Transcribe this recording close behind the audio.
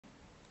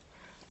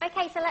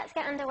Okay, so let's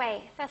get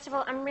underway. First of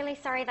all, I'm really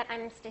sorry that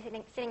I'm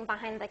sitting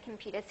behind the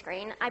computer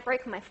screen. I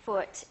broke my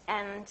foot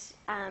and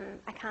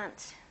I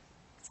can't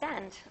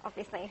stand,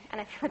 obviously, and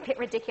I feel a bit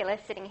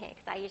ridiculous sitting here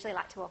because I usually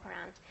like to walk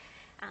around.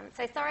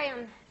 So sorry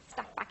I'm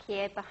stuck back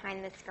here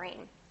behind the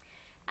screen.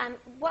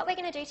 What we're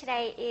going to do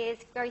today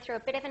is go through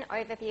a bit of an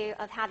overview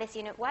of how this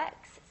unit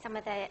works, some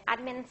of the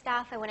admin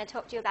stuff. I want to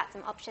talk to you about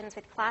some options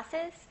with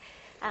classes.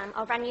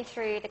 I'll run you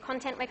through the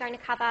content we're going to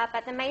cover,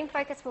 but the main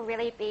focus will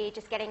really be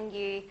just getting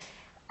you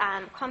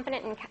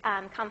confident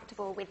and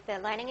comfortable with the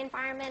learning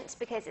environment,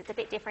 because it's a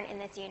bit different in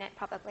this unit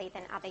probably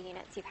than other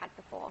units you've had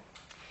before.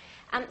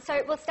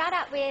 So we'll start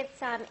out with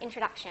some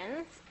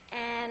introductions,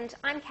 and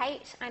I'm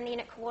Kate. I'm the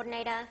unit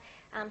coordinator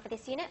for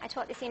this unit. I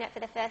taught this unit for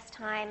the first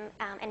time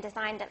and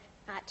designed it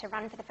to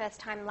run for the first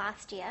time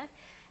last year.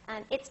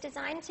 It's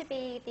designed to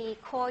be the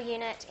core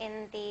unit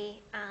in the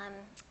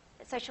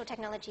social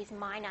technologies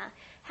minor.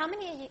 How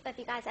many of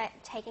you guys are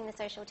taking the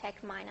social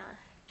tech minor?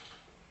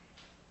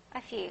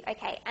 A few,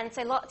 okay. And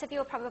so lots of you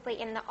are probably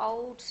in the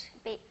old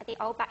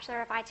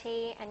Bachelor of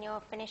IT and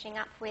you're finishing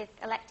up with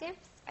electives?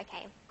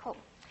 Okay, cool.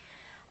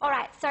 All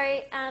right, so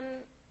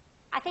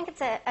I think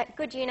it's a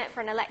good unit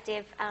for an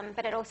elective,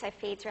 but it also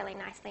feeds really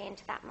nicely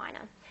into that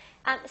minor.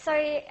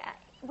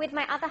 With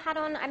my other hat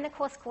on, I'm the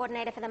course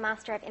coordinator for the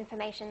Master of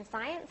Information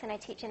Science, and I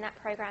teach in that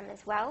program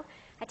as well.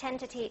 I tend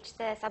to teach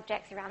the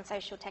subjects around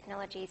social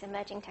technologies,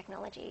 emerging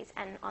technologies,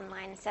 and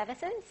online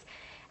services.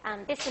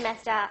 This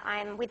semester,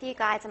 I'm with you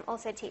guys. I'm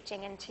also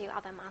teaching in 2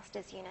 other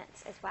master's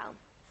units as well.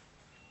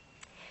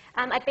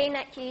 I've been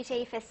at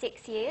QUT for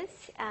 6 years,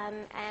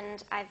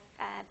 and I've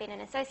been an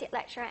associate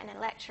lecturer and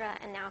a lecturer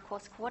and now a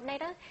course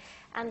coordinator.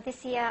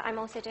 This year, I'm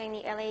also doing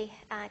the early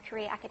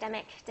career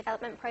academic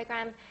development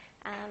program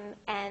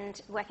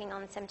and working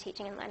on some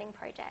teaching and learning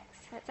projects.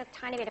 That's a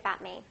tiny bit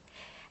about me.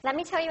 Let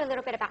me tell you a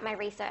little bit about my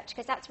research,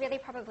 because that's really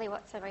probably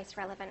what's the most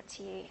relevant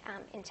to you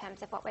in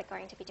terms of what we're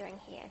going to be doing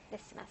here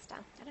this semester.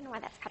 I don't know why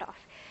that's cut off.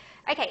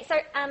 Okay, so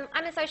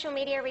I'm a social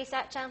media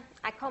researcher.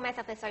 I call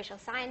myself a social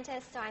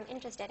scientist, so I'm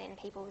interested in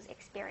people's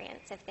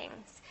experience of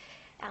things.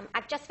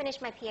 I've just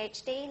finished my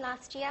PhD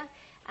last year.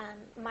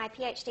 My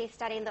PhD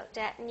study looked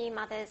at new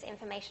mothers'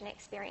 information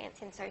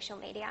experience in social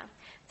media.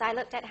 So I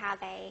looked at how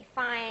they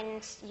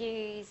find,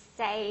 use,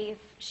 save,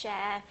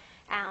 share,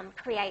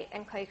 create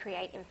and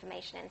co-create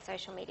information in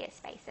social media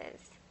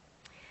spaces.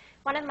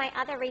 One of my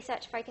other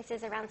research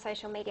focuses around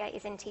social media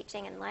is in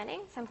teaching and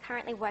learning. So I'm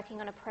currently working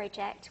on a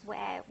project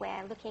where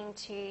we're looking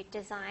to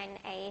design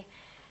a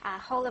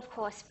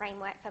whole-of-course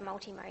framework for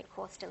multi-mode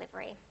course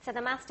delivery. So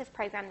the master's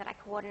program that I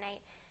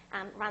coordinate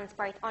runs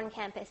both on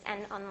campus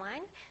and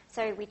online.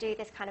 So we do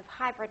this kind of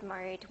hybrid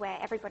mode where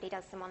everybody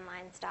does some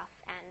online stuff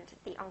and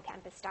the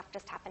on-campus stuff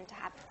just happen to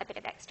have a bit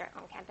of extra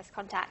on-campus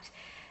contact.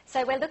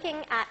 So we're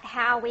looking at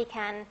how we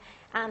can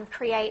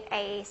create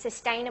a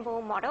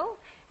sustainable model,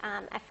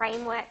 a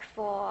framework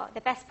for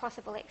the best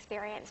possible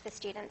experience for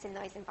students in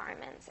those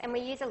environments. And we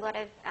use a lot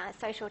of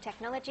social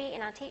technology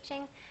in our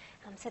teaching,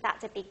 so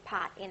that's a big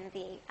part in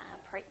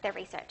the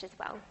research as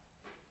well.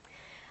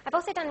 I've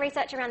also done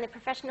research around the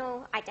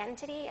professional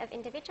identity of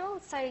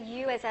individuals, so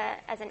you as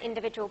an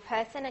individual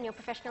person and your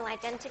professional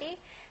identity,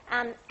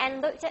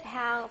 and looked at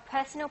how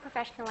personal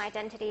professional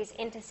identities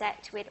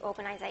intersect with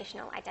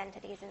organisational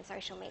identities in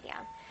social media.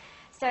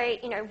 So,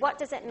 what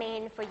does it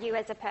mean for you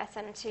as a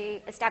person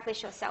to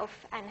establish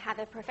yourself and have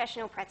a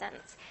professional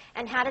presence,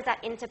 and how does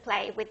that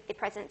interplay with the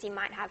presence you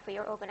might have for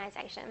your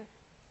organisation?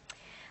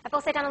 I've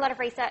also done a lot of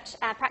research,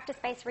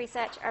 practice-based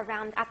research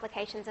around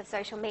applications of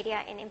social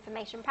media in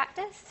information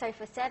practice, so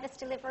for service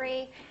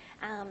delivery,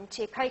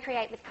 to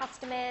co-create with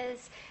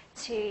customers,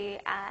 to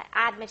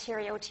add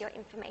material to your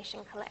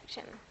information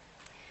collection.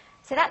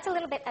 So that's a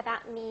little bit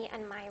about me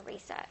and my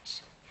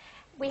research.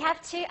 We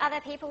have 2 other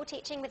people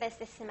teaching with us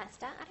this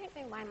semester. I don't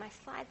know why my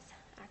slides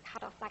are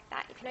cut off like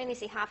that. You can only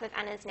see half of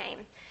Anna's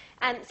name.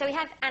 So we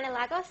have Anna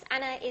Lagos.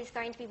 Anna is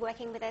going to be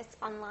working with us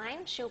online.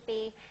 She'll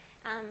be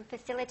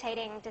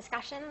facilitating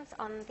discussions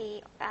on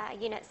the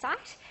unit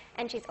site,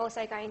 and she's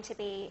also going to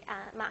be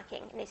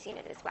marking in this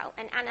unit as well.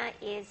 And Anna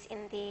is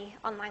in the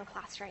online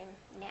classroom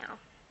now.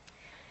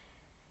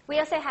 We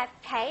also have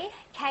Kay.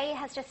 Kay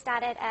has just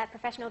started a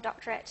professional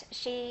doctorate.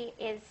 She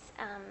is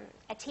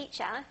a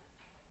teacher.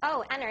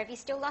 Oh, Anna, have you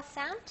still lost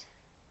sound?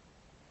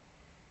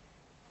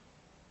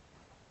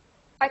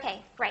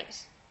 Okay,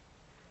 great.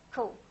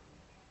 Cool.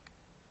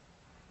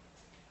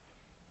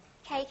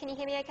 Kay, can you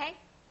hear me okay?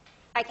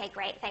 Okay,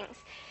 great, thanks.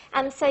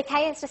 So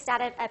Kay has just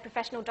started a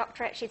professional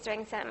doctorate. She's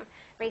doing some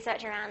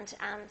research around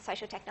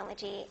social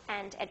technology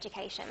and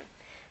education.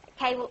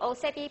 Kay will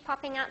also be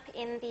popping up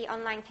in the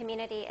online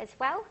community as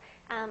well,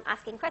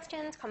 asking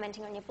questions,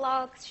 commenting on your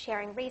blogs,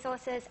 sharing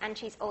resources, and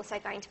she's also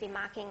going to be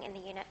marking in the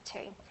unit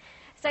too.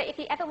 So if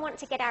you ever want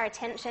to get our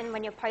attention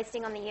when you're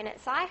posting on the unit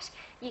site,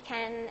 you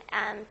can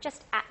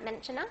just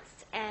 @mention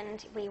us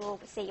and we will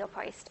see your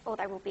post,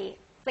 although we'll be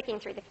flicking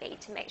through the feed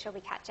to make sure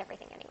we catch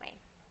everything anyway.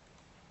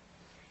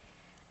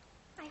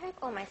 I hope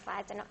all my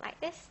slides are not like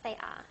this. They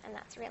are, and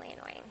that's really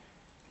annoying.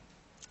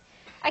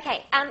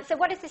 Okay, so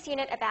what is this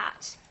unit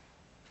about?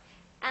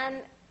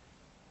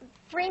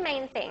 Three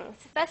main things.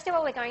 First of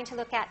all, we're going to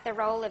look at the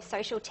role of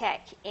social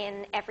tech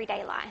in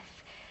everyday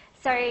life.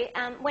 So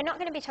we're not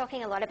going to be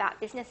talking a lot about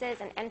businesses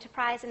and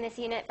enterprise in this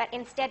unit, but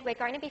instead we're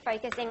going to be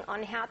focusing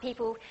on how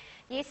people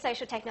use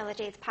social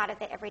technology as part of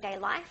their everyday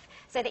life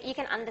so that you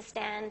can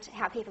understand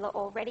how people are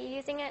already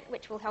using it,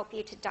 which will help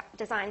you to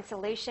design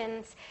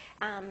solutions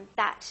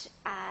that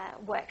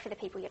work for the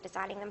people you're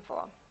designing them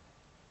for.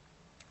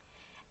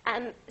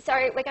 So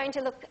we're going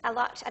to look a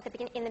lot at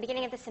in the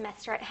beginning of the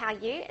semester at how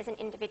you as an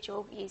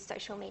individual use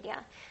social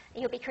media.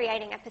 You'll be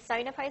creating a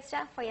persona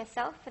poster for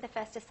yourself for the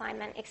first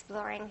assignment,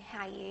 exploring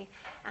how you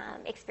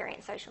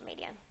experience social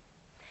media.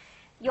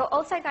 You're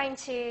also going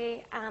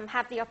to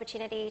have the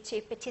opportunity to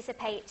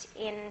participate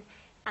in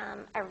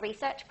a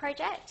research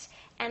project,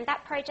 and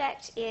that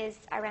project is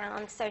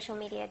around social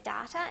media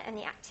data and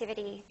the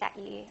activity that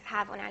you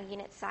have on our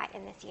unit site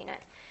in this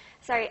unit.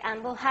 So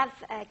we'll have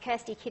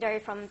Kirsty Kiddo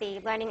from the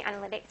Learning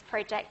Analytics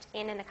project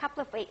in a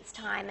couple of weeks'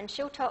 time, and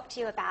she'll talk to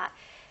you about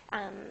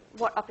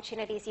what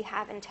opportunities you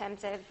have in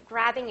terms of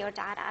grabbing your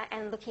data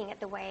and looking at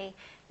the way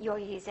you're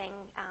using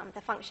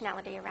the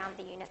functionality around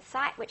the unit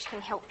site, which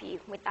can help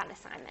you with that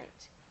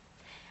assignment.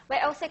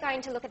 We're also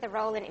going to look at the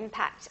role and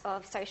impact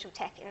of social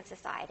tech in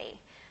society.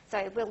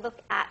 So we'll look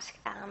at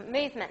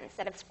movements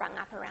that have sprung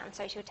up around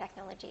social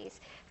technologies.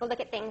 We'll look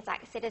at things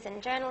like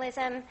citizen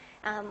journalism.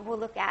 We'll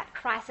look at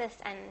crisis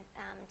and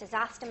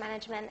disaster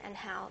management and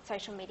how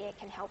social media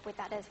can help with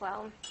that as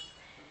well.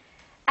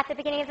 At the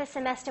beginning of the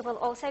semester, we'll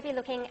also be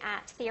looking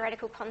at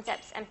theoretical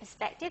concepts and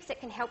perspectives that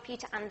can help you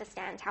to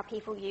understand how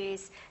people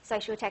use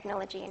social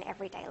technology in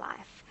everyday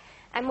life.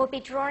 And we'll be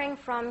drawing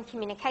from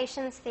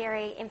communications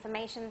theory,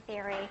 information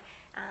theory,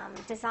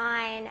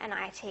 design and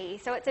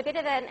IT. So it's a bit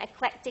of an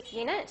eclectic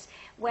unit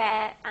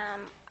where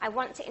I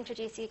want to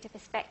introduce you to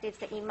perspectives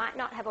that you might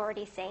not have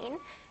already seen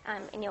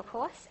in your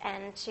course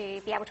and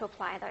to be able to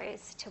apply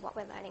those to what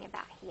we're learning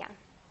about here.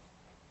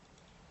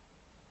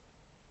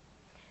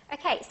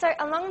 Okay, so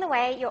along the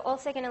way, you're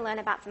also going to learn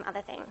about some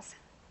other things.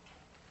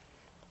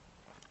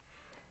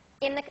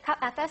 In the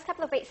first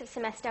couple of weeks of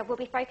semester, we'll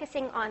be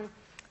focusing on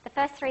the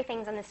first three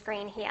things on the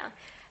screen here.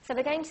 So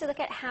we're going to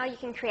look at how you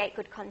can create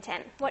good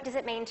content. What does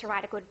it mean to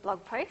write a good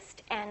blog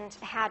post, and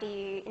how do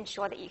you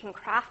ensure that you can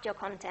craft your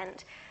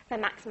content for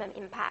maximum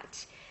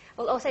impact?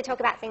 We'll also talk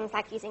about things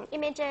like using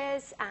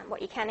images,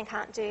 what you can and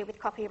can't do with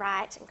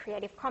copyright and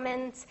Creative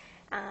Commons,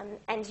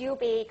 and you'll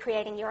be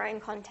creating your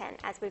own content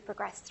as we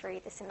progress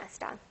through the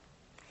semester.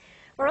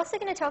 We're also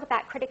going to talk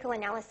about critical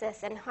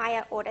analysis and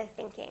higher order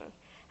thinking.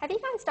 Have you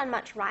guys done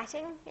much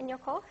writing in your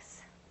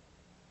course?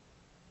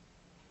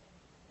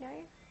 No?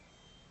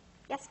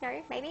 Yes,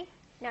 no, maybe?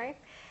 No?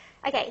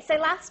 Okay, so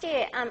last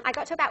year I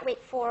got to about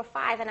week 4 or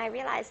 5 and I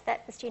realised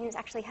that the students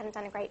actually hadn't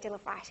done a great deal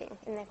of writing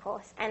in their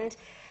course. And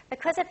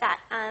because of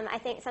that, I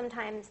think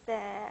sometimes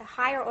the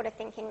higher order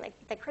thinking, like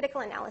the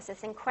critical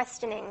analysis and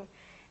questioning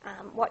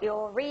what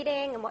you're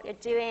reading and what you're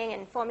doing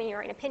and forming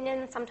your own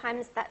opinion,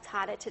 sometimes that's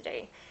harder to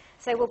do.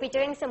 So we'll be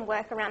doing some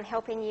work around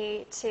helping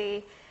you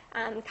to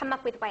come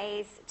up with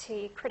ways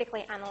to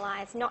critically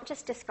analyse, not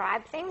just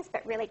describe things,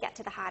 but really get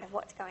to the heart of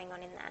what's going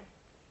on in there.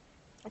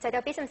 And so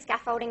there'll be some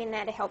scaffolding in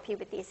there to help you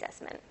with the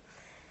assessment.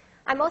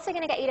 I'm also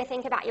going to get you to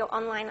think about your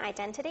online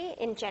identity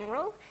in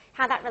general,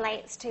 how that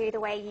relates to the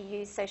way you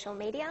use social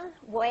media,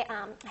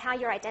 how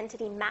your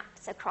identity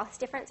maps across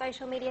different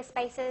social media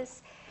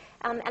spaces.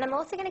 And I'm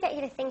also going to get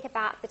you to think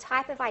about the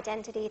type of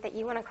identity that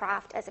you want to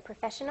craft as a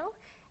professional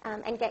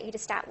and get you to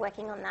start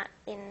working on that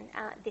in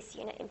this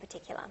unit in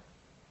particular.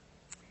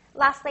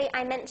 Lastly,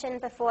 I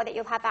mentioned before that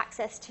you'll have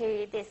access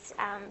to this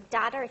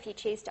data if you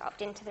choose to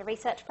opt into the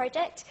research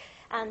project.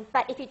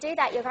 But if you do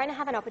that, you're going to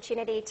have an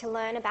opportunity to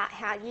learn about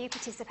how you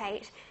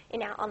participate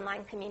in our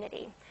online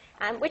community,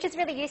 which is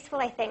really useful,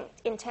 I think,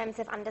 in terms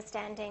of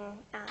understanding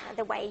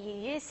the way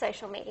you use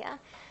social media.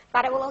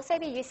 But it will also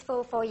be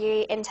useful for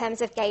you in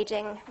terms of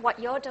gauging what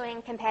you're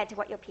doing compared to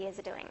what your peers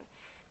are doing.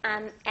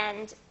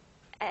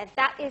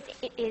 That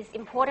is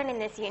important in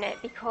this unit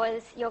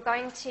because you're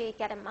going to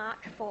get a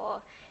mark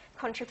for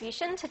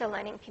contribution to the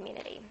learning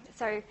community.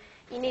 So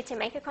you need to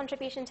make a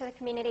contribution to the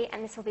community,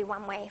 and this will be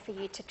one way for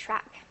you to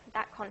track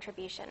that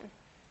contribution.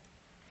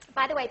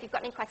 By the way, if you've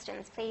got any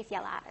questions, please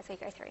yell out as we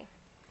go through.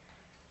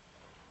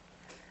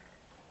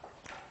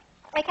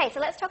 Okay, so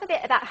let's talk a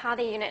bit about how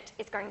the unit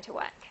is going to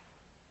work.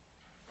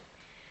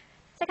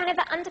 So kind of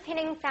the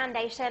underpinning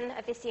foundation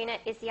of this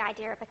unit is the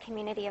idea of a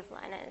community of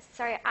learners.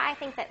 So I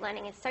think that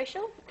learning is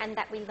social and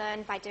that we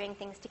learn by doing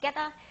things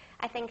together.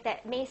 I think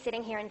that me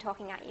sitting here and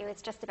talking at you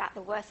is just about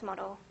the worst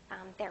model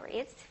there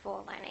is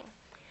for learning.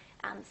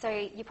 So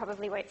you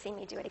probably won't see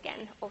me do it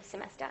again all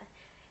semester.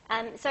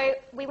 So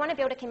we want to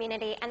build a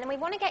community, and then we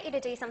want to get you to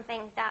do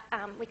something that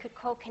we could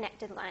call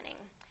connected learning.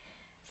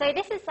 So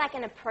this is like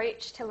an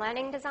approach to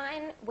learning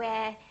design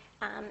where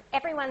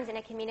everyone's in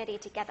a community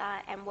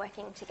together and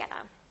working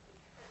together.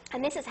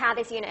 And this is how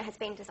this unit has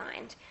been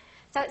designed.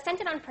 So it's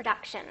centred on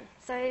production.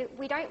 So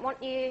we don't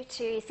want you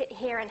to sit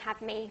here and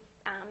have me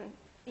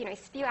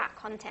spew out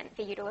content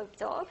for you to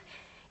absorb.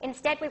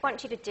 Instead, we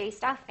want you to do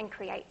stuff and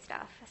create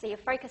stuff. So you're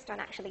focused on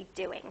actually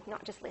doing,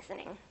 not just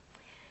listening.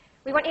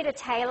 We want you to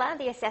tailor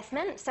the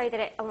assessment so that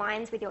it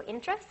aligns with your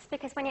interests,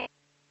 because when it's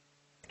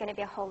going to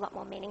be a whole lot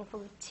more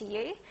meaningful to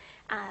you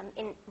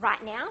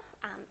right now,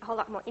 a whole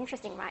lot more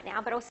interesting right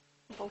now, but also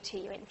meaningful to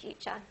you in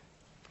future.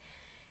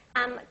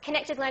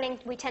 Connected learning,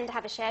 we tend to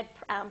have a shared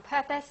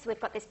purpose. We've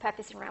got this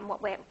purpose around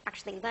what we're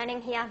actually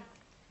learning here.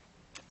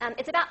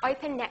 It's about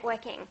open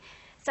networking.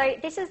 So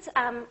this is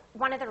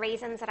one of the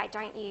reasons that I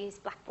don't use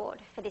Blackboard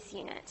for this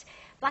unit.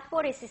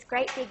 Blackboard is this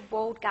great big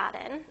walled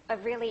garden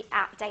of really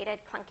outdated,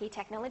 clunky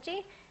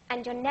technology,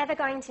 and you're never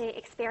going to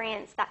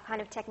experience that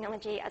kind of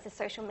technology as a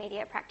social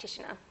media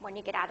practitioner when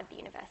you get out of the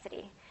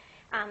university.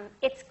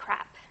 It's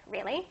crap,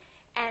 really.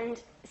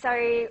 And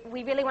so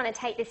we really want to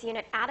take this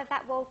unit out of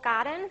that walled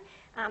garden,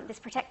 this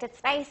protected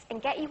space,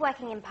 and get you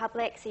working in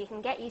public so you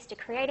can get used to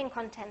creating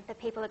content that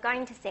people are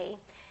going to see.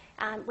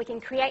 We can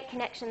create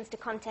connections to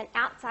content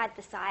outside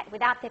the site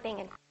without there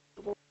being a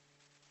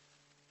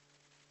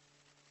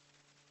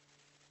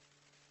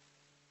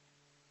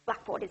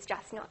Blackboard is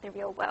just not the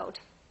real world.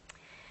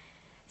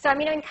 So I'm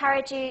going to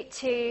encourage you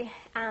to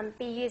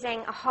be using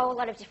a whole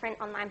lot of different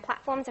online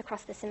platforms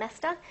across the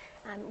semester.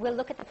 We'll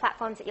look at the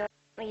platforms that you're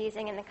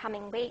using in the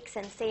coming weeks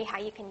and see how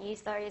you can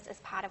use those as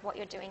part of what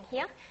you're doing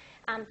here.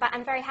 But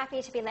I'm very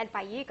happy to be led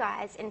by you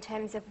guys in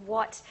terms of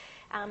what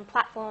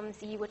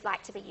platforms you would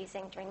like to be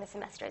using during the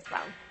semester as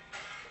well.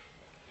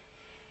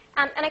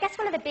 And I guess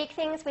one of the big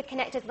things with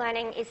connected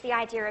learning is the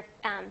idea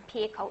of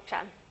peer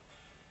culture.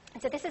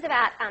 So this is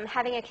about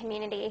having a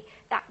community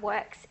that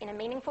works in a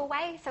meaningful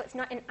way. So it's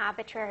not an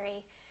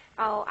arbitrary,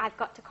 oh, I've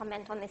got to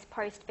comment on this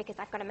post because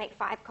I've got to make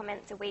 5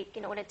 comments a week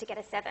in order to get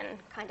a 7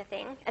 kind of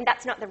thing. And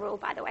that's not the rule,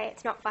 by the way.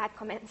 It's not 5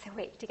 comments a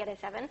week to get a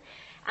 7.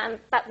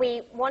 But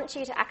we want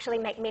you to actually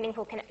make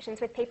meaningful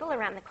connections with people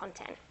around the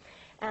content.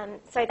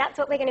 So that's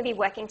what we're going to be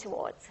working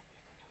towards.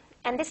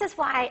 And this is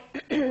why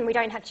we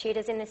don't have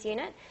tutors in this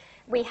unit.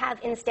 We have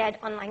instead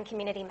online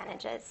community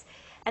managers.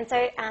 And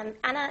so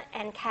Anna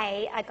and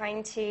Kay are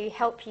going to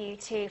help you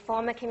to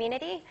form a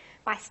community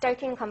by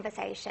stoking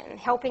conversation,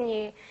 helping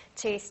you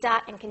to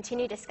start and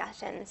continue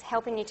discussions,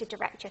 helping you to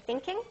direct your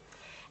thinking.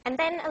 And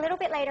then a little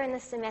bit later in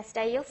the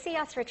semester, you'll see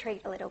us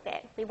retreat a little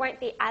bit. We won't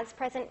be as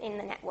present in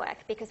the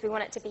network because we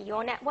want it to be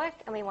your network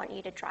and we want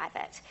you to drive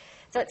it.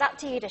 So it's up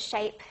to you to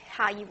shape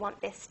how you want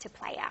this to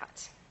play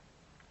out.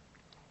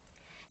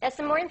 There's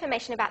some more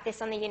information about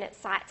this on the unit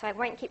site, so I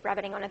won't keep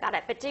rabbiting on about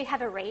it, but do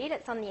have a read.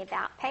 It's on the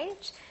About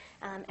page.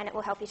 And it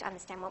will help you to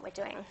understand what we're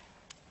doing.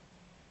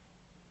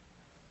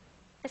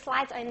 The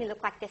slides only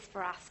look like this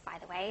for us, by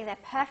the way. They're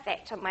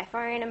perfect on my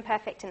phone and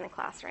perfect in the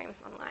classroom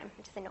online,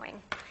 which is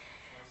annoying.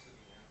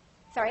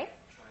 Sorry?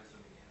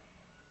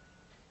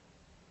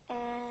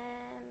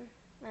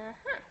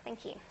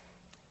 Thank you.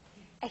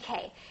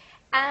 Okay.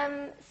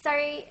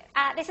 So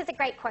this is a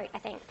great quote, I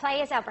think.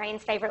 Play is our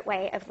brain's favourite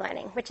way of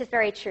learning, which is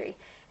very true.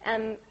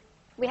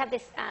 We have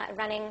this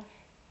running...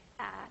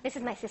 this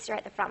is my sister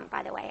at the front,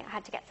 by the way. I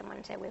had to get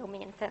someone to wheel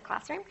me into the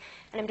classroom.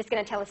 And I'm just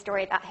going to tell a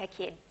story about her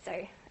kid,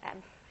 so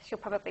she'll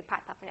probably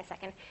pipe up in a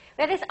second.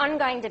 We have this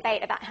ongoing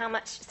debate about how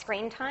much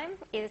screen time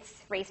is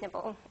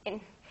reasonable in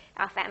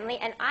our family.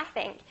 And I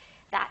think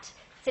that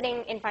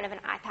sitting in front of an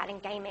iPad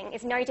and gaming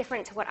is no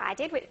different to what I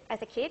did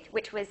as a kid,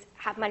 which was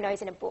have my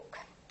nose in a book.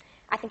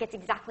 I think it's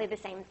exactly the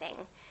same thing.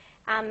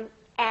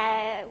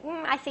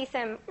 I see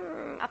some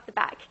up the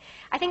back.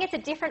 I think it's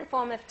a different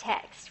form of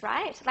text,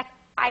 right? Like,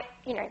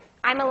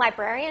 I'm a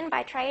librarian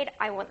by trade.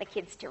 I want the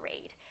kids to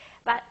read.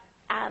 But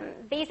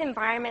these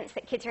environments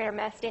that kids are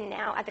immersed in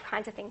now are the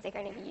kinds of things they're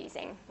going to be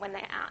using when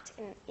they're out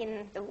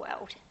in the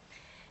world.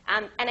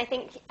 And I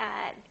think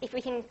if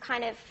we can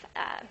kind of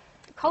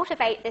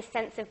cultivate this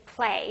sense of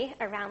play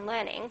around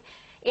learning,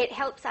 it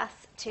helps us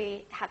to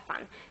have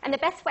fun. And the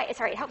best way,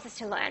 it helps us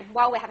to learn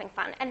while we're having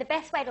fun. And the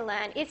best way to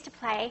learn is to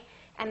play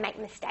and make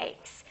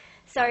mistakes.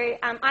 So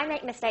I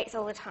make mistakes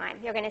all the time.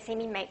 You're going to see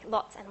me make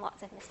lots and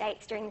lots of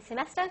mistakes during the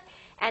semester.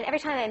 And every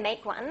time I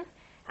make one,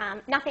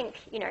 nothing,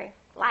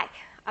 like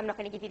I'm not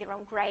going to give you the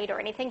wrong grade or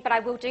anything, but I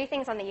will do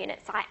things on the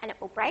unit site and it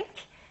will break,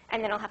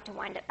 and then I'll have to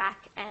wind it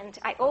back. And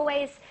I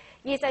always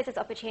use those as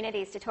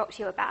opportunities to talk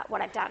to you about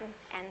what I've done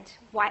and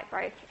why it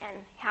broke and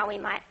how we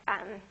might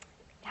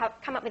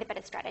come up with a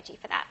better strategy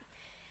for that.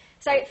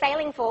 So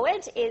failing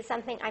forward is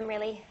something I'm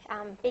really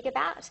big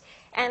about,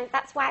 and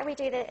that's why we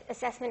do the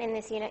assessment in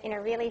this unit in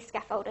a really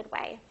scaffolded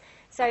way.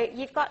 So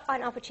you've got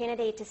an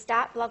opportunity to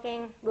start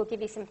blogging. We'll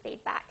give you some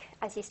feedback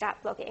as you start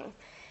blogging.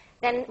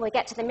 Then we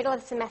get to the middle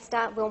of the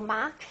semester, we'll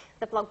mark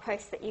the blog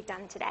posts that you've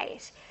done to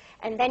date.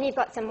 And then you've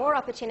got some more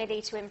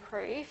opportunity to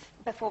improve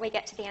before we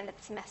get to the end of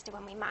the semester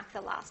when we mark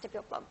the last of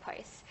your blog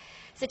posts.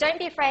 So don't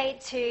be afraid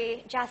to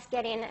just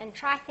get in and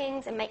try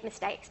things and make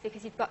mistakes,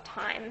 because you've got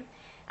time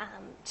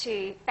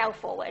to fail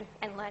forward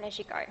and learn as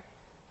you go.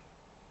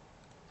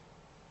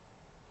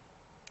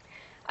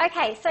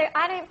 Okay, so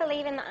I don't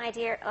believe in the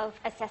idea of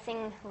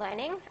assessing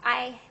learning.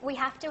 We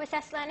have to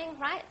assess learning,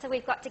 right? So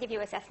we've got to give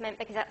you assessment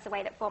because that's the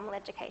way that formal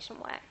education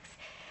works.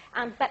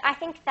 But I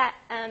think that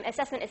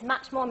assessment is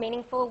much more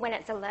meaningful when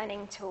it's a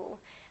learning tool.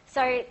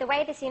 So the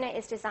way this unit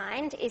is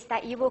designed is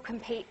that you will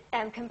complete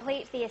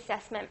the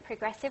assessment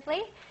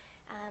progressively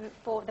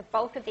for the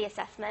bulk of the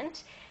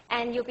assessment,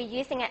 and you'll be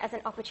using it as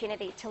an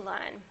opportunity to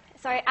learn.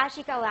 So as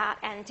you go out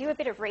and do a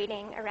bit of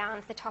reading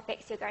around the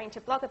topics you're going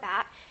to blog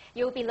about,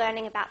 you'll be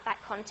learning about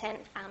that content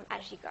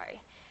as you go.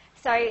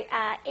 So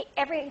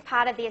every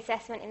part of the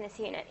assessment in this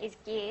unit is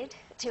geared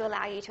to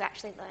allow you to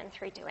actually learn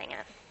through doing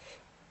it.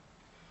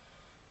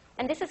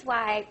 And this is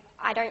why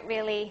I don't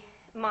really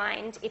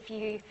mind if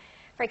you,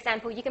 for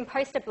example, you can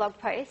post a blog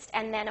post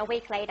and then a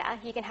week later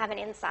you can have an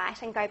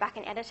insight and go back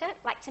and edit it.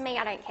 Like, to me,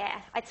 I don't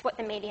care. It's what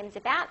the medium's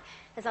about.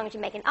 As long as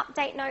you make an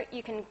update note,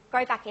 you can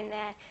go back in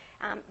there,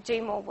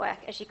 do more work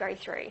as you go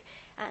through.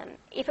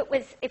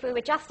 If we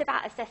were just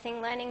about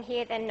assessing learning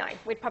here, then no,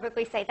 we'd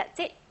probably say that's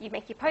it. You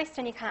make your post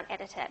and you can't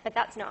edit it, but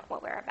that's not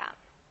what we're about.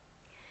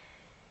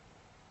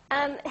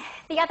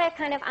 The other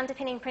kind of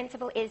underpinning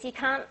principle is you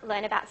can't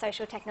learn about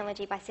social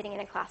technology by sitting in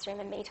a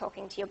classroom and me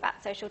talking to you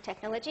about social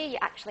technology. You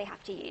actually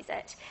have to use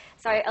it.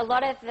 So a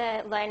lot of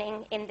the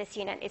learning in this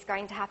unit is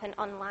going to happen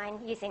online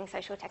using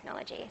social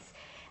technologies.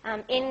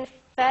 In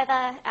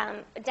further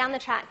down the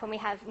track, when we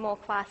have more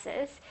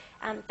classes,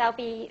 they'll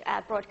be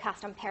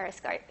broadcast on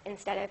Periscope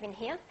instead of in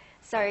here.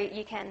 So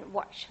you can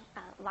watch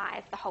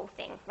live the whole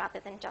thing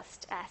rather than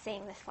just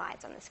seeing the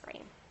slides on the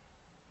screen.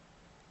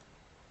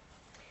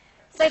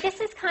 So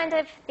this is kind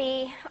of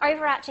the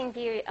overarching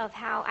view of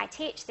how I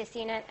teach this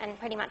unit and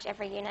pretty much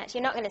every unit.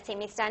 You're not going to see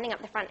me standing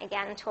up the front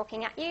again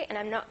talking at you, and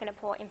I'm not going to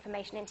pour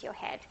information into your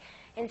head.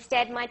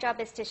 Instead, my job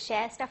is to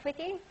share stuff with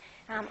you,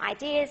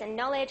 ideas and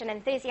knowledge and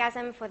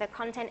enthusiasm for the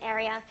content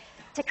area,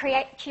 to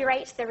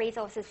curate the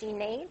resources you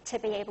need to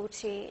be able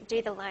to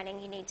do the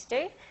learning you need to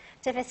do,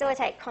 to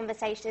facilitate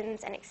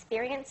conversations and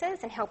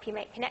experiences and help you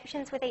make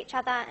connections with each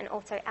other and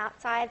also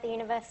outside the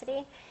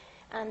university,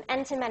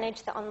 and to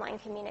manage the online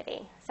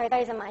community. So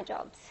those are my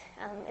jobs.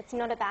 It's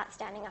not about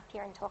standing up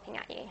here and talking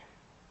at you.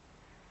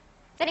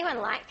 Does anyone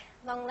like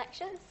long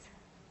lectures?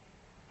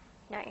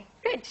 No?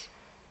 Good.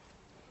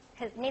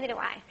 Because neither do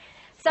I.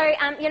 So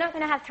you're not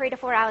going to have 3 to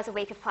 4 hours a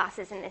week of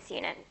classes in this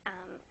unit,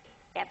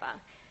 ever.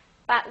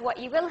 But what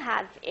you will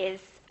have is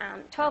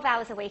 12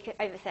 hours a week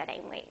over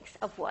 13 weeks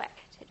of work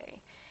to do.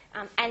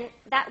 And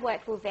that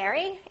work will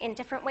vary in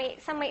different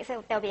weeks. Some weeks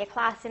there'll be a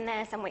class in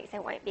there, some weeks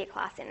there won't be a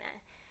class in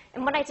there.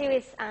 And what I do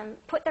is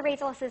put the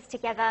resources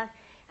together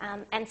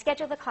and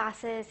schedule the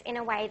classes in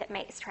a way that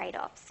makes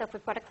trade-offs. So if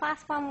we've got a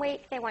class one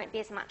week, there won't be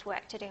as much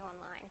work to do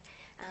online.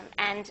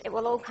 And it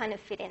will all kind of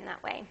fit in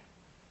that way.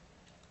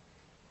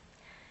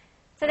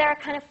 So there are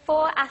kind of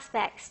 4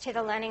 aspects to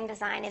the learning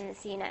design in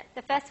this unit.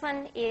 The first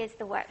one is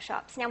the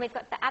workshops. Now we've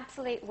got the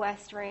absolute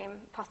worst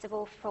room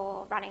possible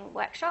for running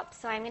workshops,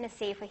 so I'm going to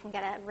see if we can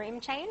get a room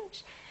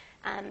change.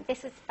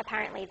 This is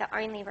apparently the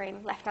only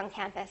room left on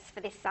campus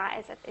for this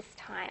size at this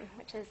time,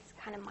 which is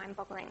kind of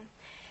mind-boggling.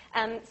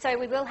 So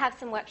we will have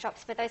some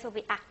workshops, but those will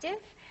be active,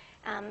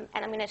 and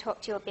I'm going to talk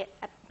to you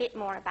a bit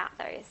more about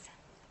those.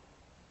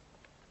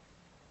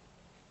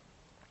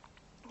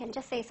 I can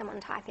just see someone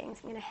typing,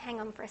 so I'm going to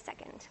hang on for a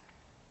second.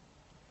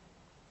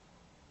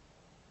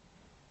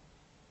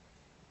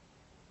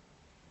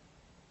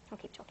 I'll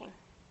keep talking.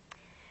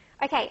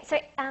 Okay, so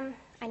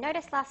I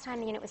noticed last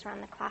time the unit was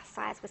run, the class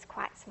size was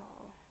quite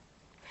small.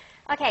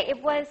 Okay,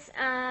 it was,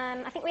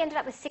 I think we ended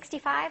up with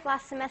 65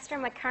 last semester,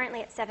 and we're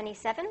currently at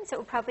 77, so it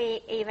will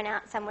probably even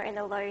out somewhere in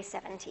the low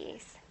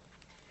 70s.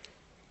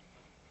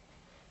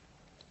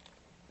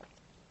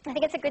 I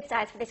think it's a good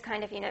size for this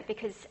kind of unit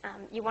because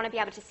you want to be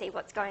able to see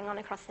what's going on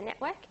across the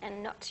network,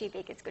 and not too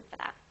big is good for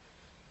that.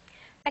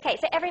 Okay,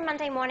 so every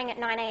Monday morning at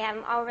 9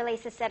 a.m, I'll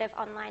release a set of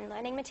online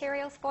learning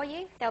materials for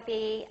you. There'll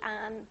be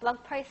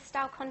blog post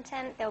style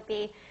content, there'll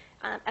be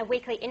a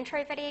weekly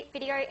intro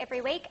video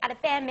every week. At a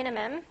bare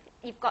minimum,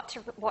 you've got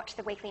to watch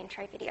the weekly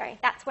intro video.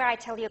 That's where I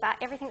tell you about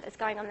everything that's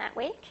going on that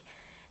week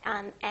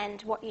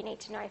and what you need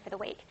to know for the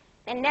week.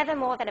 They're never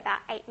more than about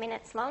 8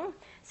 minutes long,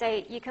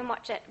 so you can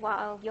watch it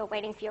while you're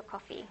waiting for your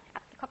coffee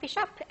at the coffee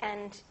shop,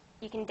 and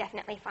you can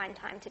definitely find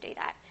time to do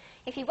that.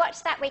 If you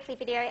watch that weekly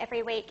video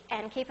every week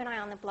and keep an eye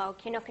on the blog,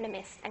 you're not going to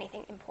miss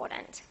anything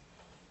important.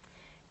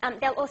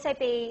 There'll also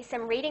be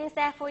some readings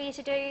there for you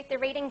to do. The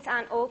readings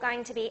aren't all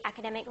going to be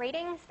academic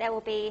readings. There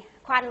will be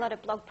quite a lot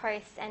of blog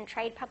posts and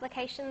trade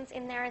publications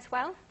in there as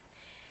well.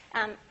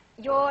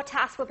 Your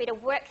task will be to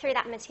work through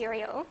that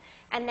material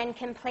and then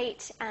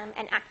complete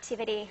an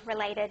activity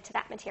related to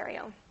that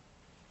material.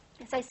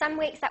 So some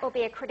weeks that will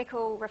be a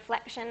critical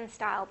reflection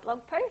style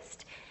blog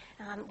post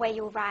where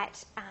you'll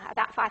write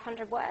about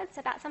 500 words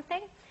about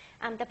something.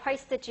 The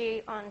posts are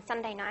due on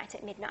Sunday night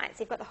at midnight,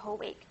 so you've got the whole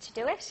week to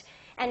do it.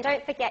 And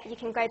don't forget, you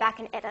can go back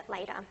and edit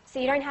later. So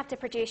you don't have to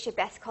produce your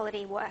best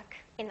quality work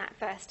in that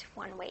first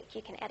 1 week.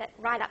 You can edit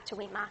right up till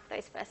we mark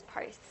those first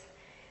posts.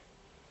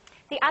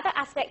 The other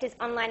aspect is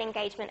online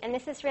engagement, and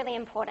this is really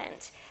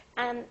important.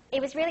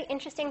 It was really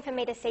interesting for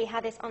me to see how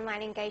this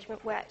online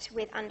engagement worked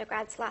with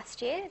undergrads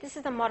last year. This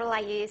is a model I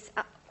use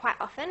quite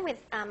often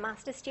with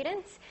master's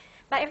students.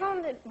 But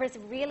everyone was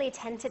really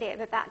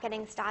tentative about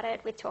getting started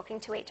with talking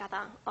to each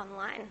other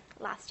online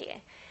last year.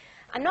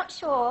 I'm not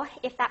sure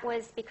if that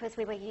was because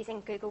we were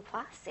using Google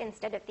Plus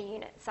instead of the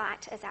unit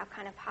site as our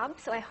kind of hub,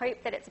 so I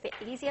hope that it's a bit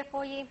easier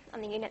for you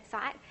on the unit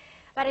site.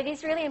 But it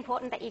is really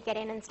important that you get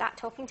in and start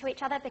talking to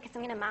each other because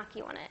I'm going to mark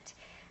you on it.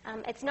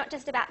 It's not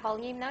just about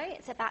volume though,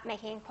 it's about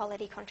making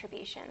quality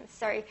contributions.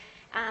 So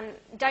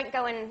don't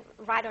go and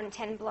write on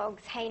 10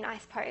 blogs, hey,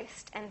 nice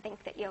post, and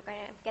think that you're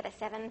going to get a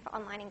 7 for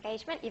online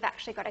engagement. You've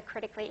actually got to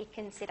critically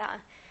consider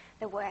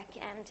the work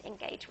and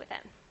engage with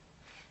it.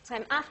 So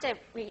I'm after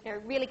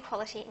really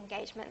quality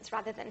engagements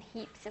rather than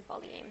heaps of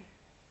volume.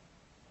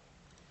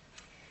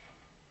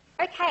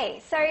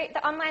 Okay, so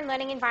the online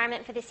learning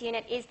environment for this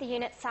unit is the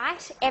unit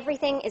site.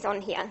 Everything is on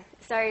here.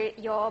 So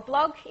your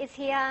blog is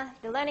here,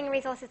 the learning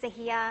resources are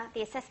here,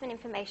 the assessment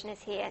information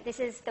is here. This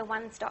is the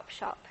one-stop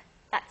shop.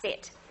 That's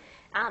it.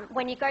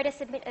 When you go to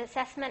submit an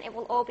assessment, it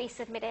will all be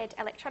submitted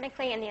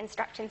electronically and the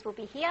instructions will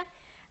be here.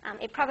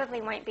 It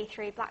probably won't be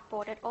through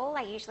Blackboard at all.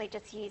 I usually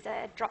just use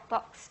a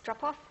Dropbox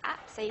drop-off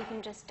app, so you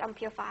can just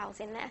dump your files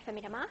in there for me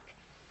to mark.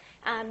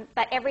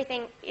 But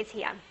everything is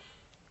here.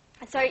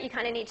 So you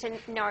kind of need to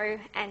know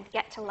and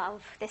get to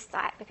love this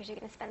site because you're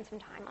going to spend some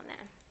time on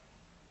there.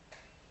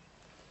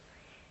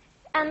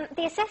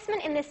 The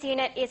assessment in this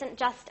unit isn't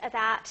just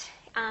about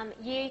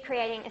you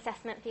creating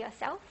assessment for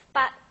yourself,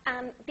 but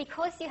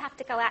because you have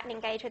to go out and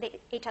engage with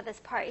each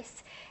other's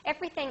posts,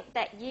 everything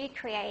that you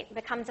create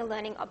becomes a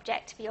learning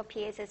object for your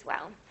peers as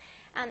well.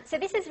 So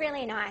this is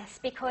really nice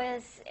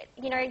because,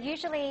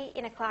 usually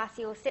in a class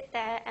you'll sit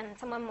there and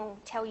someone will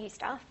tell you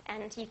stuff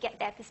and you get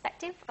their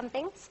perspective on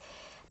things.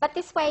 But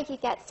this way you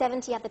get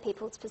 70 other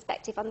people's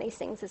perspective on these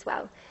things as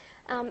well.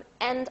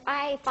 And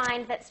I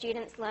find that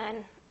students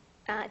learn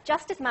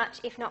just as much,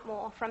 if not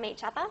more, from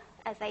each other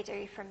as they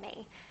do from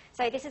me.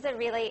 So this is a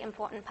really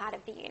important part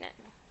of the unit.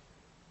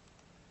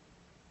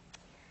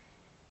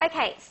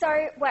 Okay,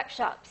 so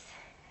workshops.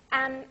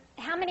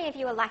 How many of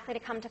you are likely to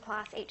come to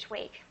class each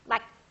week?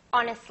 Like,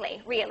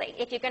 honestly, really.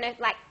 If you're going to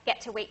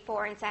get to week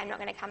 4 and say, I'm not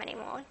going to come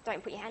anymore,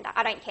 don't put your hand up.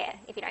 I don't care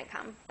if you don't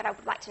come, but I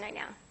would like to know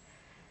now.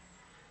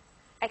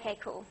 Okay,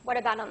 cool. What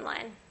about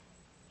online?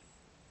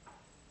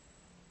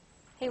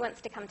 Who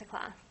wants to come to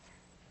class?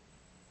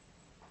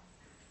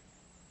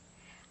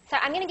 So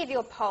I'm going to give you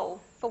a poll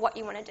for what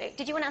you want to do.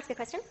 Did you want to ask a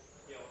question?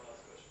 Yeah, I want to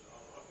ask a question.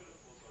 I've got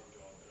a full-time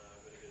job and I've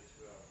got to get a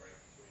 2-hour break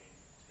between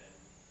 10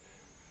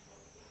 and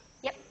 1 of the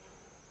Yep. 3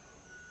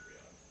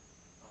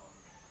 hours.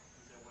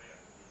 Is there a way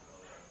I can leave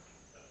earlier?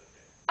 That's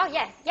okay. Oh,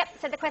 yeah. Yep.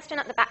 So the question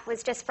at the back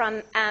was just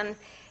from,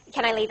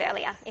 can I leave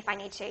earlier if I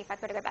need to, if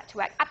I've got to go back to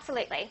work?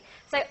 Absolutely.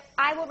 So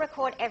I will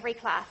record every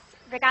class,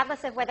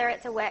 regardless of whether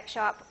it's a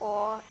workshop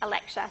or a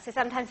lecture. So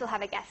sometimes we'll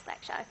have a guest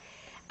lecture.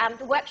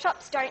 The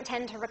workshops don't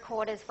tend to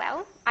record as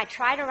well. I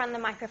try to run the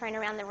microphone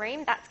around the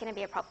room. That's going to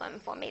be a problem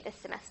for me this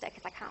semester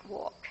because I can't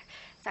walk.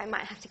 So I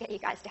might have to get you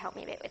guys to help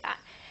me a bit with that.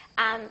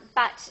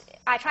 But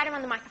I try to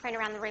run the microphone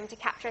around the room to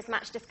capture as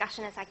much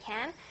discussion as I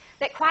can.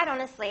 But quite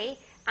honestly,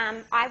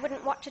 I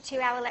wouldn't watch a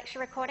 2-hour lecture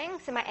recording,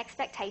 so my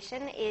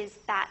expectation is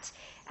that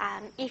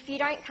if you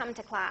don't come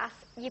to class,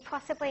 you're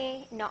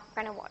possibly not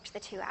going to watch the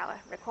 2-hour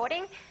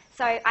recording.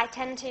 So I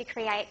tend to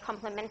create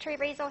complementary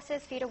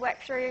resources for you to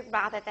work through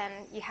rather than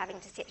you having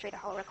to sit through the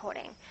whole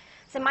recording.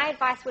 So my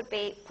advice would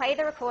be play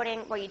the recording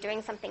while you're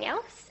doing something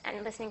else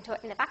and listening to it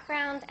in the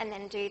background, and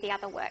then do the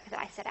other work that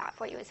I set out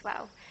for you as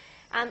well.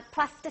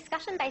 Plus,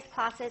 discussion-based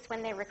classes,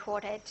 when they're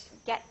recorded,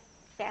 get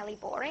fairly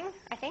boring,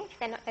 I think.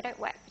 They don't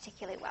work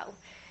particularly well.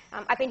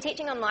 I've been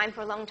teaching online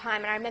for a long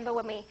time, and I remember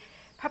when we,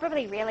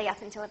 probably really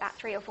up until about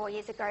 3 or 4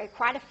 years ago,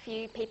 quite a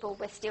few people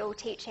were still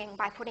teaching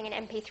by putting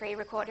an MP3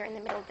 recorder in the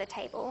middle of the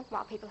table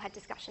while people had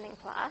discussion in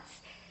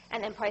class,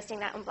 and then posting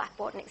that on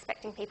Blackboard and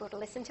expecting people to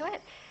listen to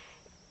it.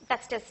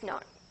 That's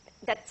not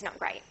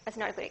great. That's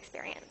not a good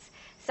experience.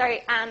 So,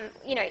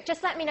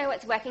 just let me know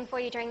what's working for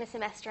you during the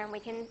semester, and we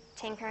can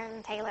tinker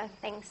and tailor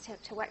things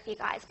to work for you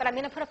guys. But I'm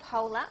going to put a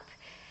poll up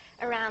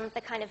around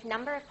the kind of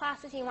number of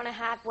classes you want to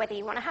have, whether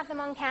you want to have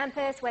them on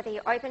campus, whether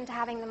you're open to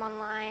having them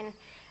online,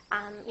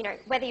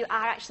 whether you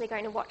are actually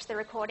going to watch the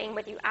recording,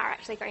 whether you are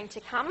actually going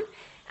to come.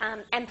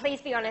 And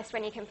please be honest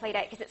when you complete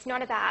it, because it's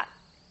not about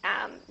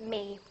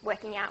me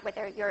working out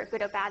whether you're a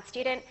good or bad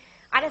student.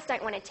 I just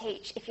don't want to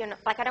teach if you're not,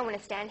 I don't want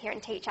to stand here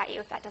and teach at you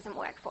if that doesn't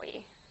work for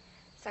you.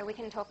 So we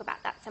can talk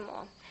about that some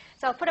more.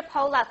 So I'll put a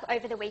poll up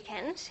over the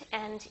weekend,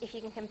 and if you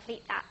can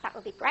complete that, that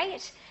would be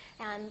great.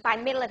 By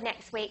middle of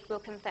next week, we'll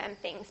confirm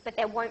things, but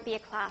there won't be a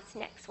class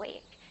next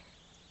week.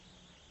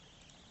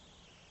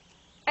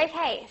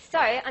 Okay, so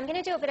I'm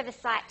going to do a bit of a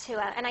site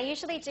tour, and I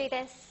usually do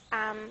this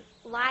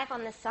live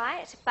on the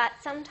site, but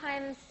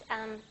sometimes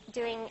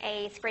doing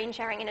a screen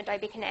sharing in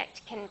Adobe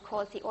Connect can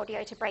cause the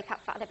audio to break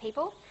up for other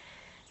people.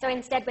 So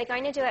instead, we're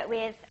going to do it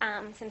with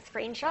some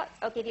screenshots.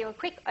 I'll give you a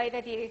quick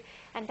overview,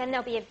 and then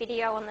there'll be a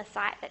video on the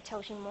site that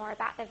tells you more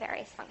about the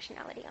various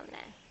functionality on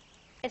there.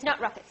 It's not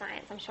rocket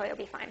science. I'm sure you'll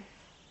be fine.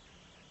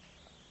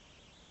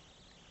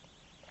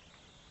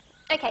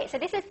 Okay, so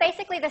this is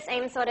basically the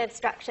same sort of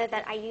structure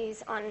that I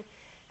use on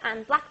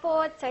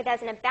Blackboard, so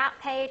there's an about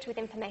page with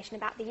information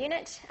about the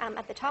unit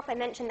at the top. I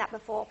mentioned that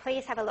before.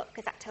 Please have a look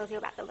because that tells you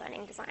about the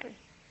learning design.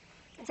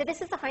 So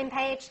this is the home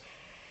page.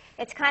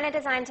 It's kind of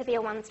designed to be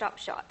a one-stop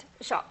shop.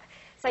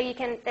 So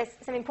there's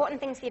some important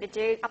things for you to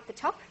do up the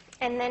top,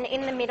 and then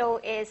in the middle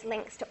is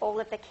links to all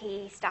of the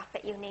key stuff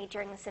that you'll need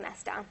during the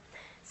semester.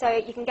 So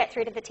you can get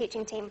through to the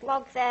teaching team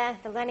blog there,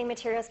 the learning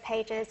materials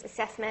pages,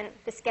 assessment,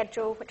 the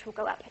schedule, which will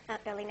go up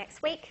early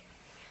next week,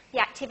 the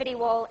activity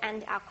wall,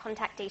 and our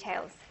contact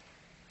details.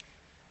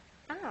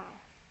 Oh.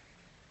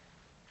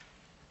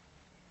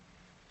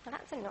 Well,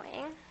 that's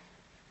annoying.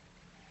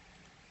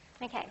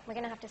 Okay, we're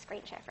going to have to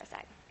screen share for a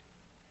sec.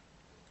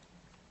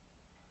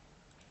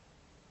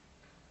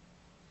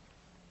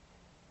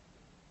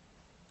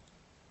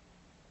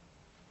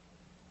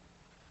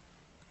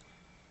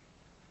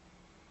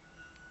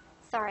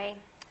 Sorry,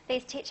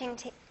 these teaching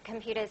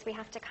computers, we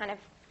have to kind of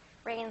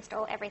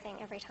reinstall everything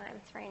every time.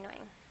 It's very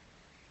annoying.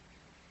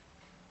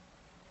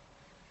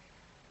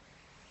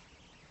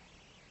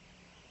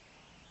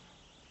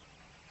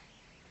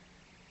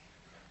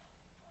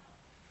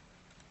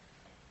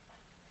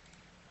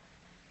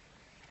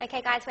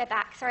 Okay, guys, we're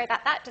back. Sorry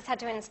about that. Just had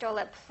to install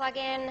a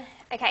plugin.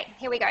 Okay,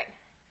 here we go.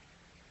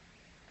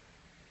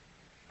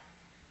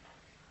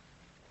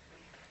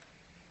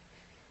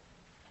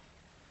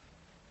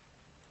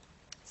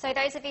 So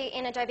those of you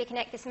in Adobe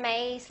Connect, this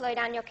may slow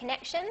down your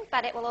connection,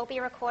 but it will all be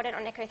recorded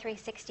on Echo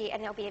 360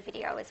 and there'll be a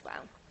video as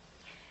well.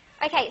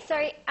 Okay,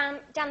 so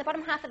down the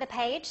bottom half of the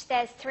page,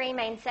 there's three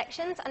main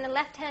sections. On the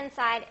left-hand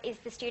side is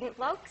the student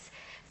blogs.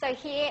 So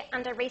here,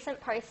 under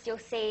recent posts, you'll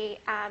see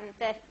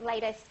the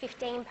latest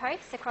 15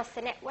 posts across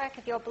the network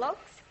of your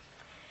blogs.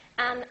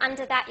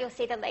 Under that, you'll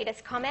see the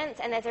latest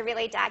comments, and there's a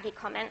really daggy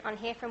comment on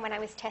here from when I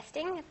was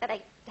testing that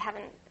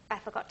I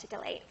forgot to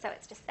delete, so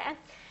it's just there.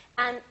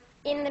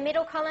 In the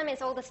middle column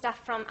is all the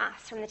stuff from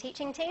us, from the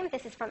teaching team.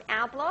 This is from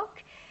our blog.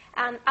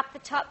 Up the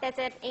top, there's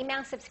an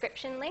email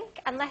subscription link.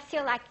 Unless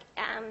you're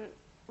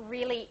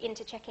really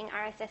into checking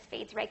RSS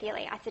feeds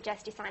regularly, I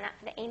suggest you sign up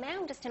for the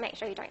email just to make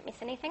sure you don't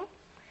miss anything.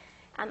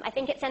 I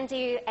think it sends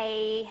you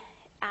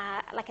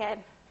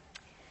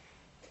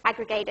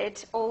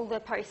aggregated all the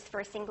posts for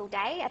a single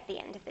day at the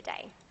end of the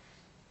day.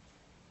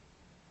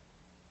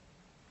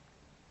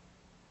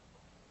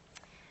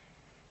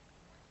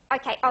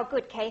 Okay, oh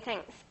good, Kay,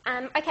 thanks.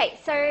 Okay,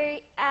 so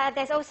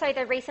there's also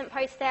the recent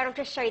posts there. I'll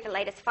just show you the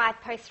latest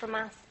 5 posts from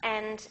us,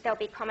 and there'll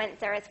be comments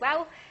there as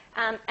well.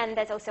 And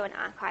there's also an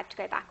archive to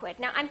go backward.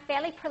 Now, I'm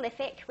fairly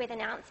prolific with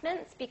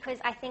announcements because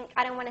I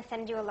don't want to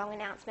send you a long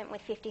announcement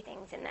with 50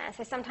 things in there.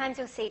 So sometimes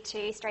you'll see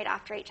 2 straight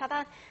after each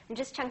other. I'm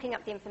just chunking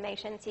up the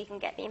information so you can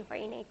get the info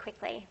you need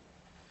quickly.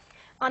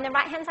 On the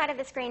right-hand side of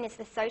the screen is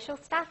the social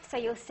stuff, so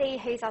you'll see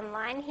who's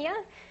online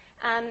here.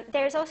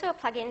 There's also a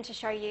plugin to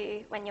show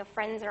you when your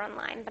friends are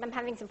online, but I'm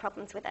having some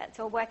problems with it,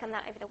 so I'll work on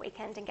that over the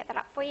weekend and get that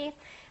up for you.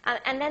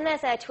 And then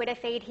there's a Twitter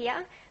feed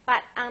here,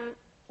 but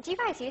do you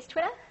guys use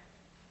Twitter?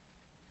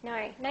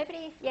 No,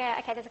 nobody? Yeah,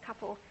 okay, there's a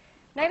couple.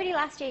 Nobody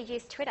last year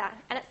used Twitter,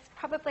 and it's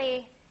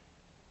probably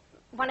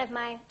one of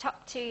my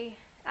top 2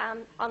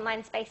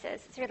 online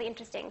spaces. It's really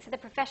interesting. So the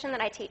profession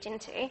that I teach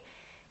into,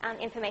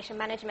 information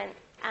management,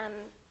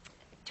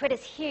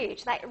 Twitter's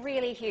huge, like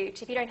really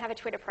huge. If you don't have a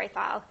Twitter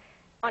profile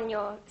on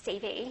your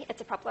CV,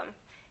 it's a problem.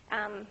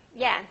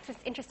 Yeah, it's just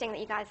interesting that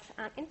you guys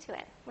aren't into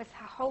it. It was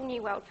a whole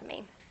new world for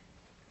me.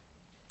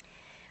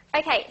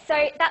 Okay,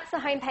 so that's the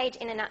homepage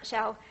in a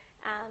nutshell.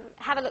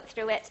 Have a look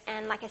through it,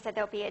 and like I said,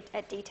 there'll be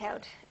a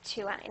detailed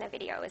tour in a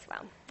video as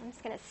well. I'm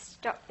just going to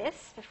stop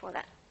this before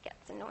that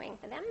gets annoying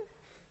for them.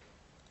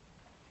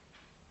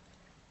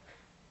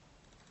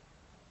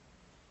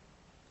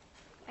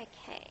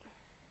 Okay.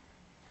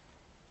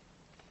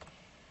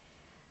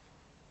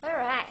 All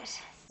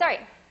right, so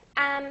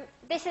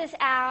this is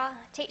our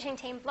teaching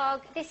team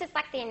blog. This is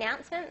like the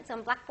announcements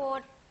on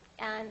Blackboard,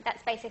 and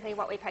that's basically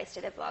what we post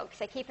to the blog,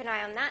 so keep an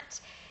eye on that.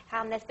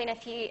 There's been a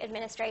few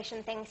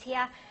administration things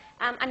here.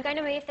 I'm going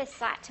to move this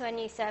site to a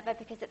new server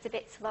because it's a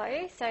bit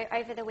slow, so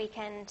over the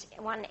weekend,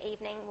 one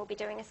evening, we'll be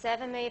doing a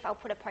server move. I'll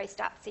put a post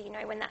up so you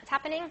know when that's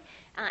happening,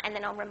 and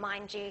then I'll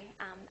remind you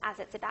as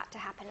it's about to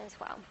happen as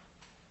well.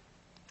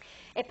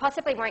 It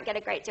possibly won't get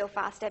a great deal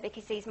faster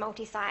because these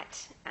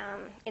multi-site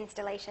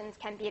installations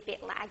can be a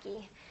bit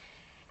laggy.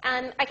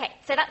 Okay,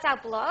 so that's our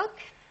blog.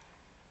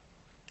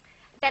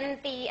 Then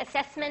the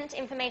assessment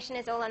information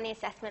is all on the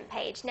assessment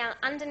page. Now,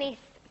 underneath,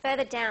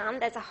 further down,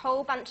 there's a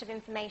whole bunch of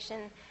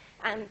information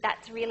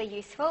that's really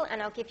useful,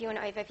 and I'll give you an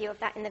overview of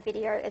that in the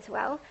video as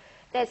well.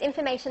 There's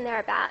information there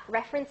about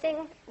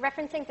referencing.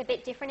 Referencing's a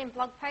bit different in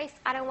blog posts.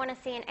 I don't want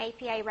to see an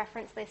APA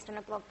reference list on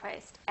a blog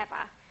post,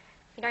 ever.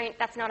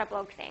 That's not a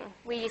blog thing.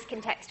 We use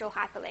contextual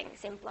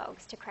hyperlinks in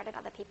blogs to credit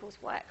other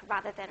people's work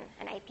rather than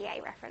an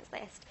APA reference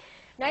list.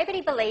 Nobody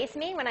believes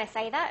me when I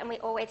say that, and we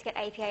always get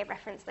APA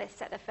reference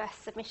lists at the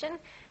first submission,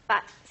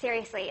 but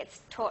seriously,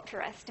 it's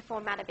torturous to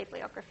format a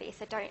bibliography,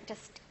 so don't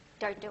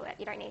do it.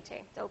 You don't need to.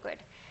 It's all good.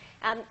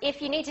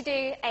 If you need to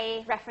do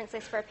a reference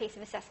list for a piece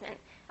of assessment,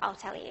 I'll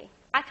tell you.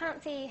 I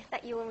can't see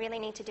that you will really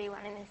need to do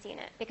one in this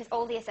unit because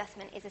all the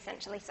assessment is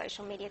essentially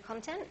social media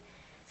content.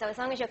 So as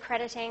long as you're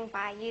crediting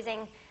by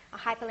using a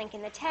hyperlink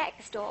in the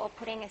text or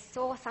putting a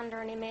source under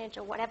an image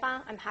or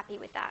whatever, I'm happy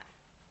with that.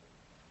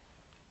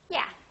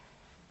 Yeah,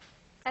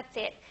 that's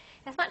it.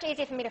 It's much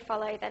easier for me to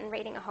follow than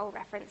reading a whole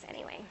reference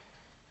anyway.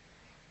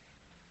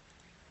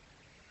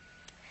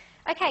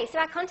 Okay, so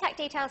our contact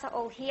details are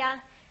all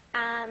here.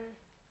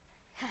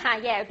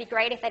 Yeah, it would be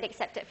great if they'd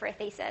accept it for a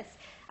thesis.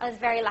 I was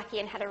very lucky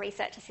and had a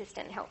research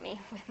assistant help me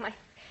with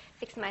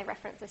fix my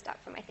references stuff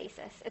for my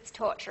thesis. It's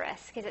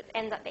torturous because it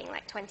ends up being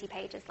like 20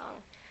 pages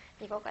long.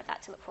 You've all got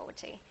that to look forward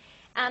to.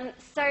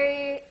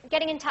 So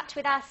getting in touch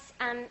with us.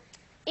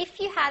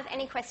 If you have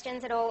any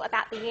questions at all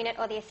about the unit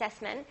or the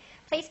assessment,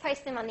 please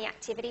post them on the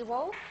activity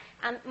wall.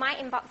 My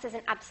inbox is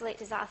an absolute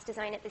disaster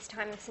zone at this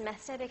time of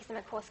semester because I'm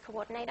a course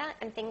coordinator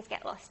and things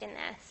get lost in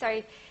there.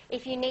 So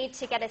if you need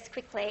to get us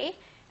quickly,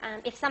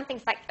 if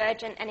something's like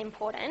urgent and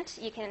important,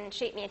 you can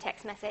shoot me a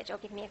text message or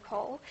give me a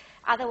call.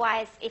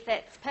 Otherwise, if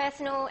it's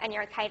personal and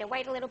you're okay to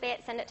wait a little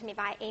bit, send it to me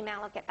by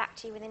email. I'll get back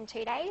to you within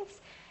 2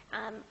 days.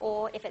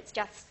 Or if it's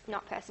just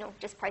not personal,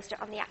 just post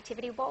it on the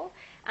activity wall.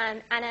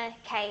 Anna,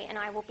 Kay, and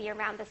I will be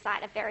around the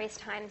site at various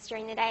times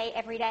during the day,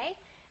 every day,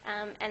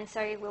 and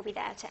so we'll be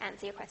there to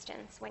answer your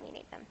questions when you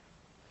need them.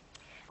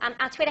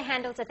 Our Twitter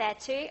handles are there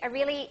too. A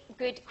really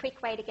good,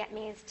 quick way to get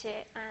me is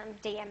to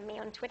DM me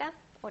on Twitter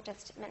or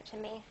just mention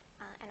me,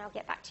 and I'll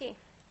get back to you.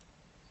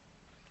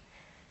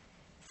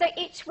 So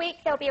each week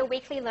there'll be a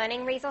weekly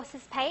learning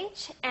resources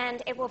page,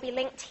 and it will be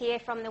linked here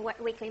from the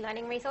weekly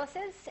learning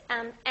resources.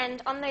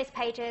 And on those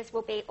pages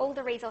will be all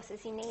the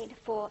resources you need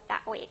for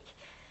that week.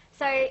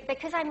 So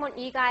because I want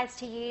you guys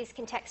to use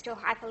contextual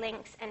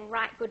hyperlinks and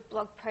write good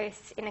blog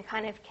posts in a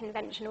kind of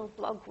conventional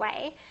blog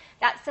way,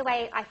 that's the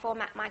way I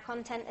format my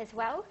content as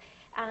well.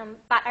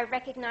 But I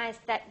recognise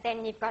that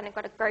then you've kind of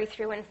got to go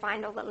through and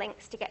find all the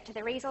links to get to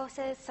the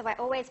resources. So I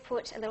always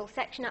put a little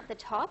section up the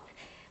top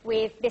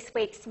with this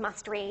week's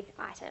must-read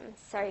items.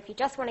 So if you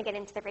just want to get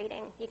into the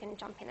reading, you can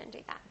jump in and do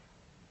that.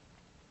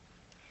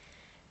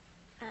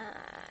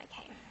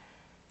 Okay.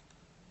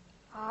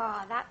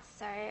 Oh, that's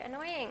so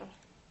annoying.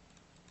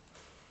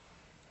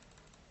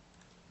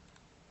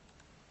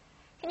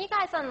 Can you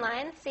guys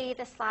online see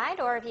the slide,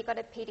 or have you got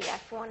a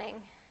PDF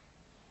warning?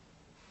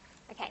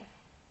 Okay.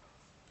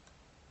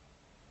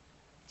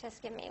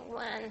 Just give me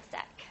 1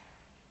 sec.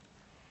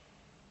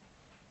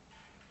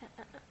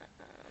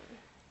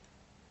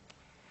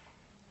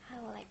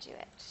 How will I do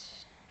it?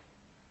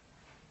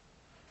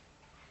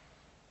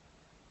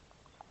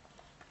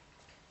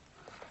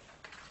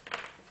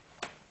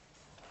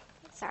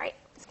 Sorry,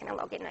 just going to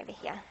log in over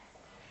here.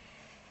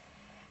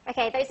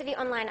 Okay, those of you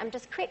online, I'm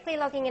just quickly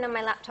logging in on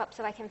my laptop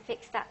so I can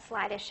fix that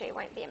slide issue.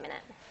 Won't be a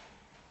minute.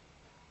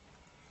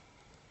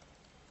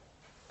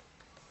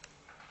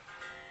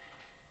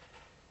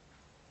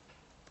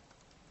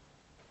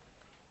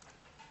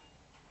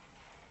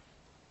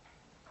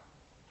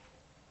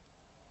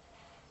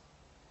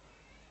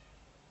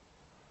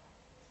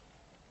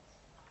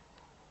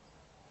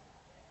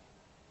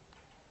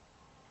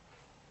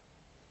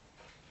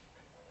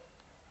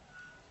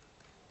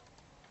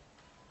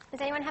 Does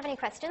anyone have any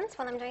questions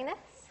while I'm doing this?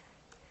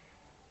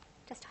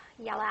 Just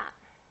yell out.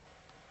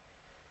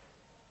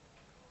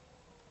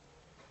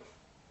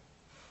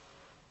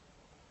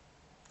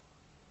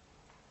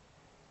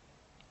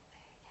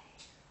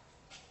 Okay.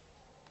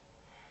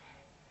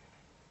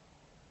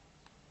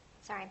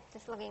 Sorry,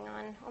 just logging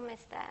on.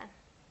 Almost there.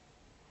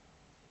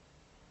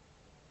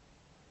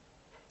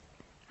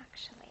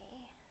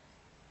 Actually,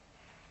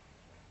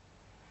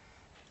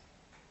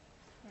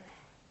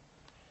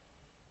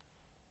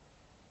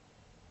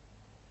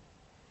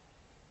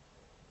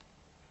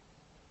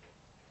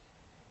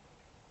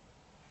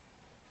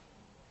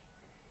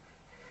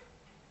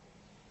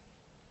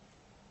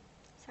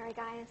 sorry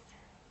guys.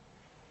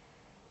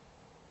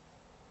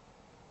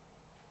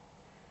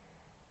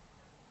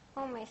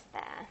 Almost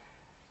there.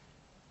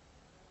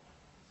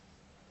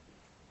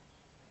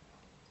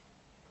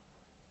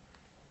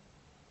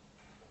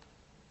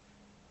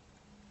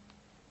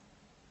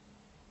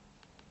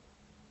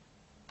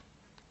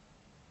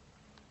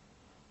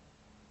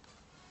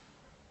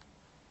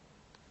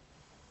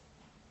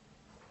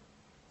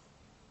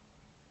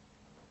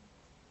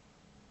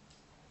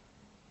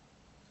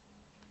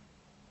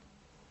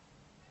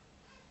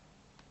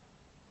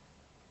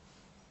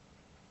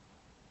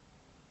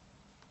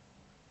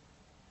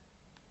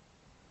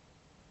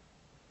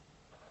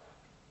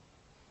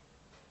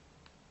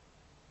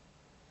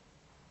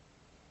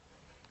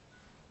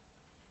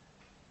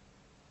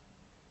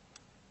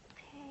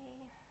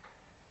 Okay.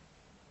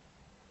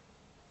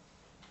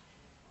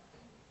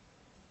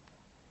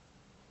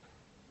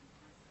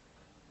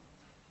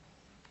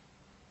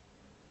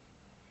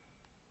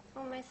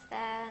 Almost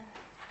there.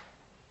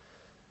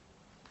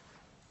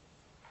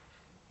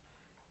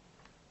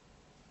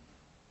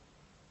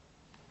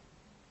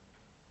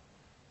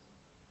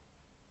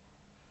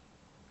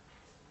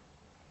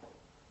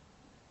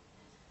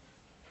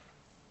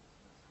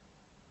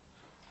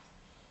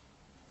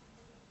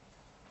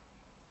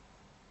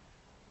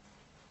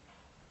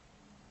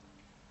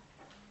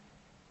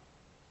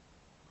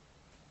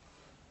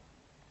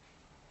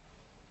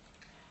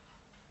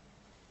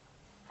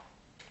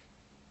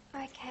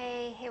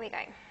 we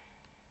go.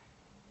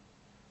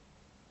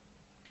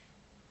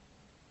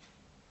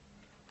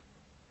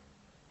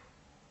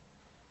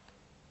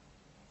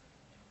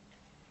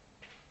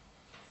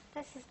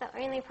 This is the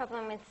only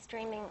problem with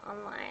streaming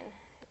online,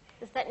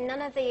 is that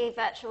none of the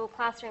virtual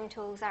classroom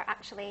tools are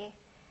actually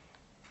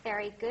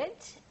very good,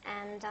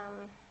 and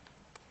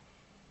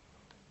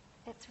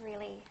it's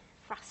really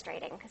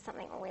frustrating because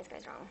something always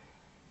goes wrong.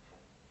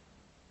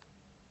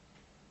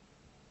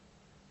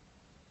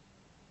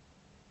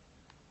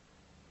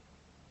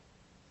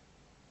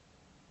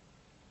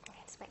 Okay,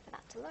 just wait for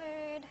that to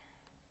load.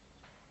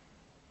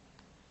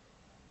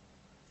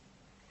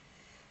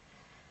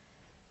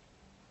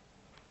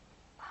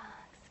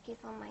 Excuse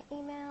on my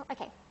email.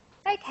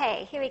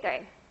 Okay, here we go.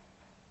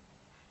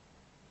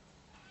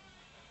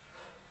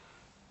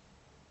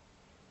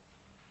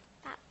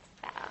 That's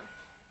better.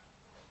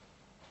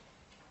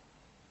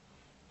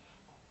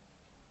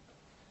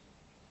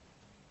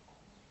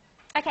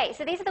 Okay,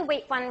 so these are the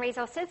week 1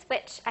 resources,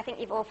 which I think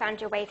you've all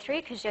found your way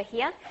through because you're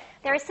here.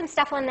 There is some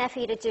stuff on there for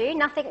you to do,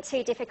 nothing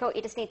too difficult.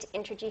 You just need to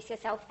introduce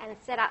yourself and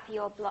set up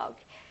your blog.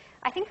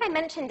 I think I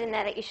mentioned in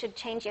there that you should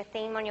change your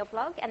theme on your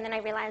blog, and then I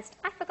realised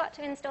I forgot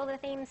to install the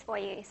themes for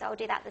you, so I'll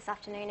do that this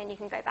afternoon and you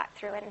can go back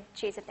through and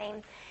choose a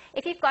theme.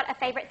 If you've got a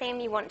favourite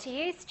theme you want to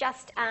use,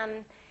 just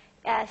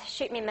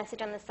shoot me a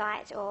message on the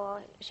site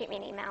or shoot me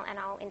an email and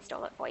I'll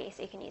install it for you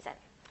so you can use it.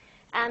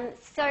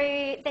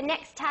 So the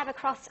next tab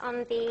across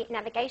on the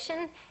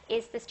navigation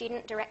is the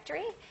student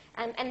directory,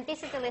 and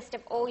this is a list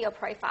of all your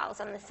profiles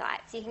on the site.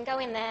 So you can go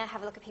in there,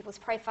 have a look at people's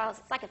profiles.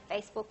 It's like a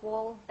Facebook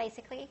wall,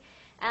 basically,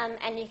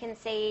 and you can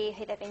see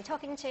who they've been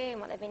talking to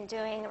and what they've been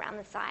doing around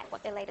the site,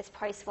 what their latest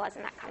post was,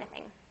 and that kind of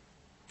thing.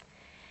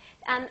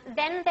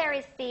 Then there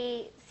is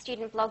the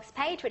student blogs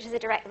page, which is a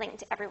direct link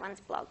to everyone's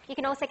blog. You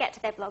can also get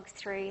to their blogs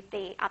through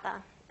the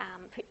other,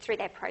 through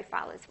their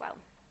profile as well.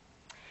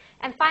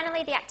 And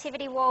finally, the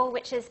activity wall,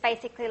 which is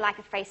basically like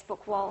a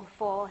Facebook wall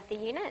for the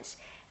unit.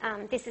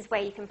 This is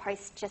where you can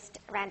post just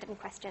random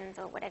questions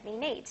or whatever you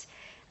need.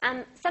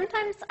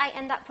 Sometimes I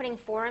end up putting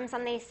forums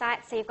on these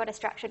sites, so you've got a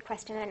structured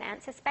question and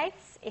answer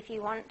space if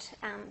you want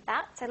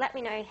that. So let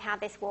me know how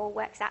this wall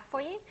works out for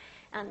you.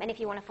 And if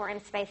you want a forum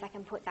space, I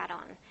can put that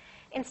on.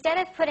 Instead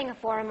of putting a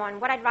forum on,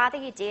 what I'd rather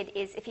you did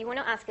is, if you want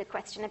to ask a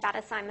question about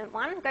assignment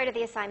 1, go to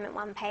the assignment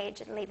 1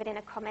 page and leave it in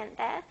a comment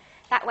there.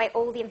 That way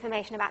all the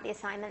information about the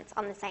assignment's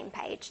on the same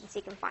page, so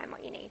you can find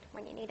what you need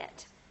when you need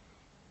it.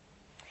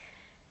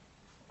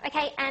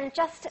 Okay, and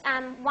just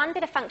one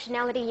bit of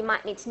functionality you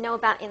might need to know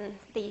about in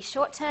the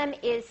short term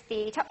is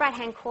the top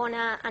right-hand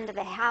corner under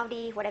the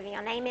howdy, whatever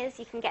your name is,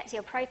 you can get to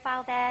your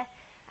profile there.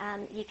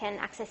 You can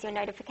access your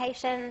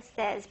notifications,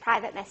 there's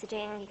private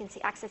messaging, you can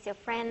access your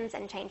friends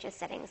and change your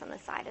settings on the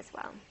site as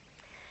well.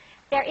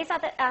 There is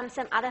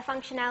some other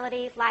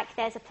functionality, like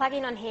there's a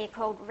plugin on here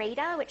called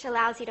Reader, which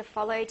allows you to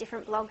follow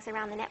different blogs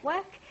around the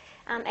network.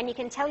 And you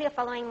can tell you're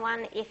following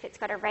one if it's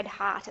got a red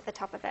heart at the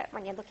top of it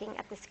when you're looking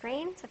at the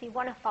screen. So if you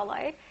want to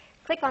follow,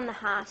 click on the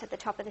heart at the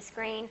top of the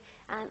screen,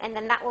 and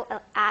then that will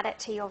add it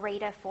to your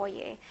reader for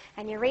you.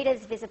 And your reader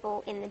is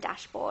visible in the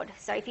dashboard.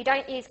 So if you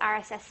don't use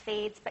RSS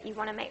feeds, but you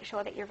want to make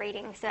sure that you're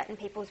reading certain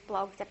people's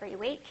blogs every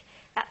week,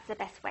 that's the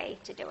best way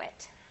to do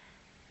it.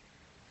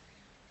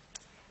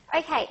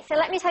 Okay, so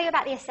let me tell you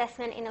about the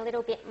assessment in a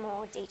little bit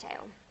more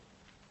detail.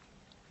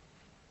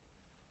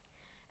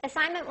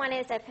 Assignment 1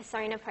 is a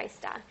persona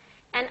poster.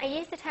 And I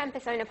use the term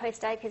persona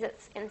poster because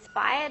it's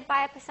inspired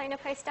by a persona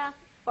poster,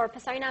 or a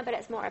persona, but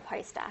it's more a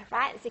poster,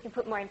 right? So you can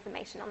put more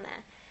information on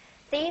there.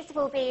 These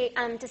will be,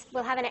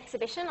 we'll have an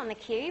exhibition on the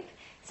cube,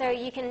 so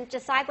you can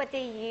decide whether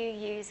you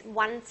use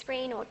one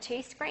screen or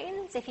 2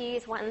 screens. If you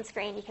use one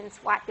screen, you can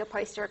swipe your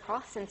poster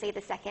across and see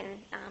the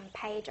second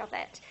page of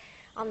it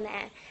on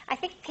there. I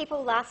think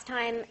people last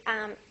time,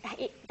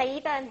 they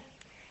either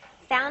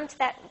found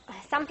that,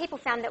 some people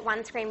found that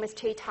one screen was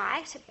too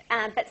tight,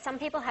 but some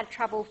people had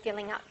trouble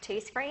filling up 2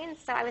 screens,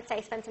 so I would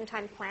say spend some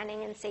time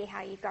planning and see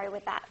how you go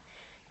with that.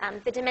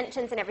 The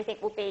dimensions and everything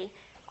will be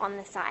on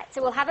the site.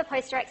 So we'll have a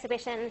poster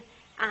exhibition,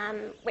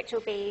 which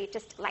will be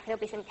just like there'll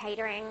be some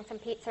catering, some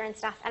pizza and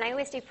stuff. And I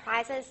always do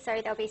prizes,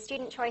 so there'll be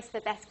student choice for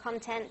best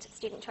content,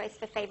 student choice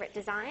for favourite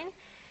design.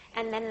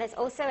 And then there's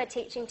also a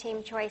teaching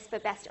team choice for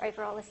best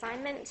overall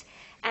assignment.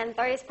 And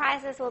those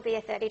prizes will be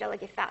a $30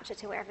 gift voucher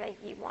to wherever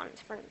you want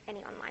from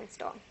any online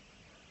store.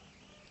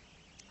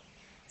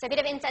 So a bit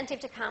of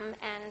incentive to come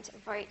and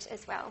vote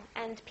as well.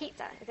 And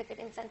pizza is a good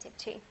incentive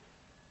too.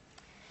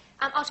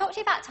 I'll talk to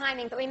you about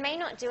timing, but we may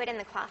not do it in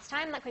the class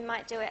time. Like we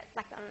might do it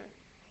like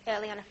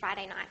early on a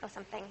Friday night or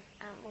something.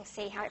 We'll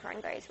see how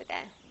everyone goes with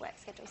their work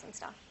schedules and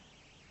stuff.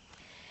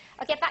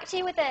 I'll get back to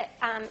you with the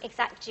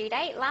exact due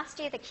date. Last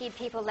year, the CUBE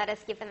people let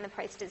us give them the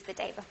posters the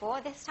day before.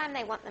 This time,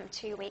 they want them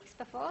 2 weeks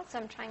before, so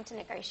I'm trying to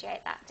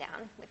negotiate that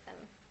down with them.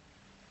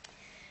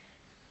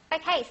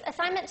 Okay, so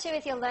assignment 2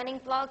 is your learning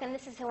blog, and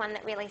this is the one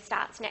that really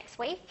starts next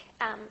week.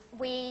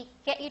 We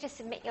get you to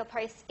submit your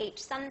posts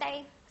each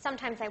Sunday.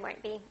 Sometimes they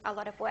won't be a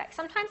lot of work.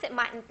 Sometimes it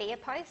mightn't be a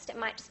post. It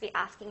might just be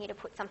asking you to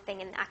put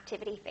something in the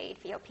activity feed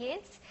for your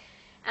peers.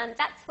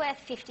 That's worth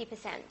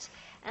 50%.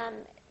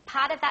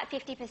 part of that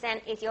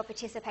 50% is your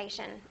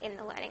participation in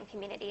the learning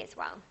community as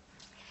well.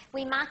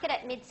 We mark it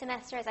at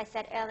mid-semester, as I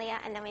said earlier,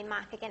 and then we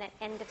mark again at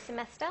end of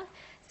semester.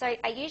 So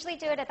I usually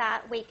do it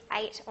about week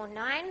 8 or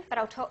 9, but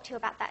I'll talk to you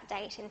about that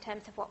date in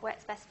terms of what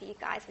works best for you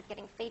guys with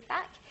getting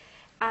feedback.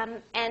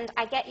 And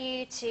I get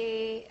you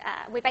to,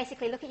 we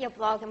basically look at your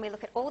blog and we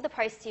look at all the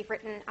posts you've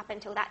written up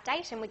until that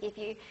date, and we give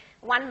you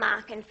 1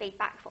 mark and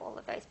feedback for all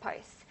of those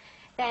posts.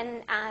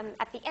 Then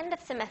at the end of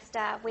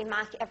semester, we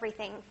mark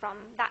everything from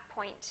that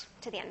point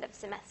to the end of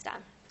semester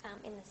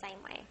in the same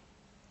way.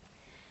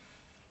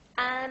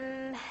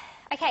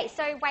 Okay,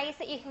 so ways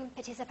that you can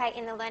participate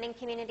in the learning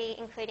community,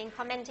 including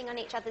commenting on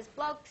each other's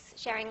blogs,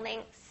 sharing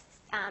links,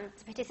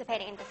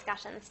 participating in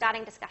discussions.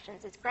 Starting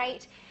discussions is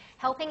great.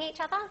 Helping each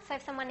other, so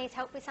if someone needs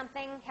help with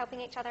something, helping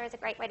each other is a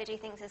great way to do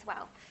things as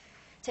well,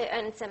 to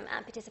earn some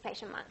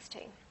participation marks too.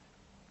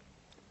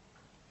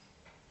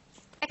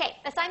 Okay,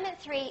 assignment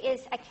 3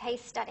 is a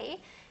case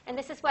study, and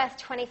this is worth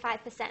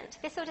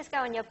 25%. This will just go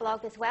on your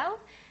blog as well.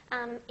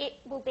 It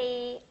will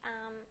be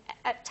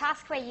a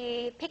task where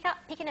you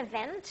pick an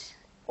event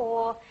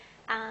or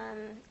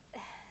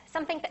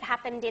something that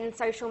happened in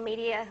social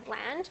media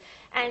land,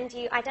 and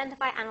you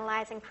identify,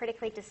 analyse, and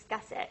critically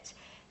discuss it,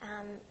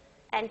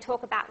 and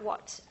talk about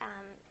what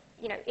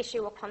issue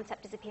or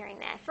concept is appearing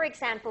there. For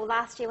example,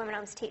 last year when I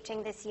was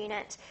teaching this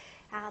unit,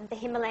 the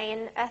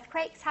Himalayan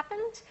earthquakes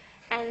happened,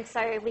 and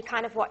so we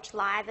kind of watched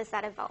live as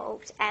that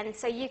evolved. And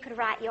so you could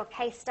write your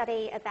case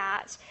study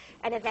about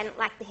an event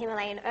like the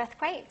Himalayan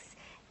earthquakes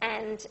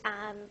and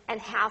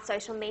how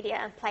social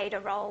media played a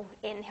role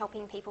in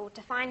helping people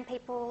to find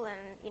people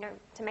and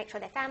to make sure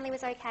their family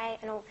was okay,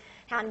 and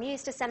how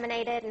news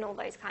disseminated and all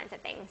those kinds of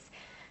things.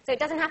 So it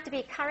doesn't have to be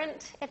a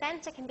current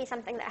event, it can be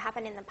something that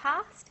happened in the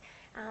past,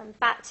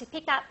 but to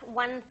pick up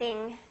one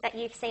thing that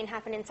you've seen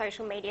happen in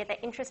social media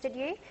that interested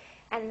you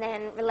and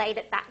then relate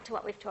it back to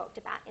what we've talked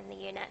about in the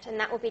unit, and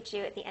that will be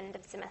due at the end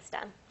of semester.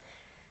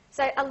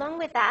 So along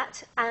with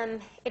that,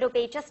 it'll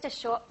be just a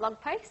short blog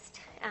post.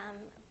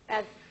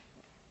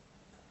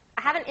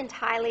 I haven't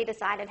entirely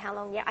decided how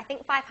long yet. I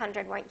think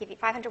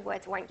 500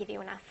 words won't give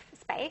you enough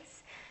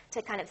space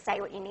to kind of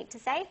say what you need to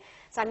say.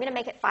 So I'm going to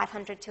make it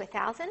 500 to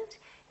 1,000,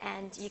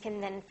 and you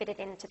can then fit it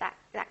into that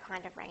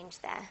kind of range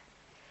there.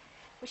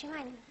 Would you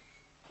mind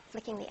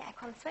flicking the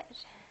aircon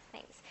switch?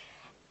 Thanks.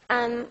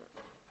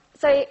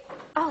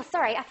 Oh,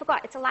 sorry, I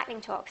forgot. It's a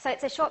lightning talk. So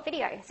it's a short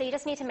video. So you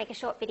just need to make a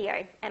short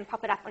video and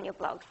pop it up on your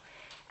blog.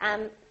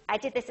 I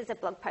did this as a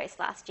blog post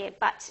last year,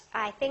 but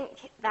I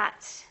think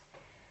that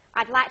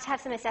I'd like to have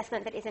some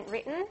assessment that isn't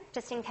written,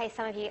 just in case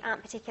some of you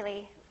aren't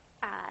particularly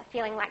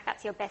feeling like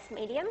that's your best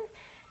medium.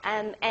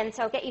 And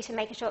so I'll get you to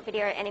make a short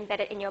video and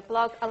embed it in your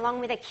blog, along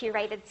with a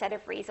curated set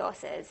of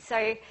resources.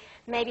 So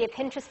maybe a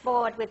Pinterest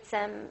board with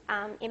some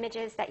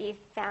images that you've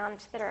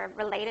found that are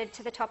related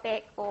to the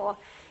topic, or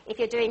if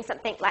you're doing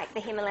something like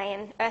the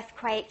Himalayan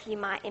earthquake, you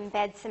might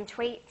embed some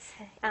tweets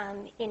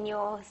in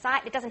your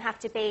site. It doesn't have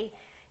to be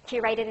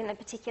curated in a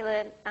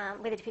particular,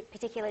 with a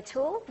particular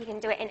tool. You can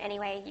do it in any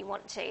way you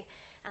want to,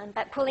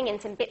 but pulling in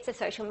some bits of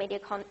social media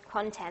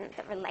content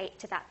that relate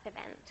to that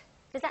event.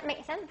 Does that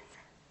make sense?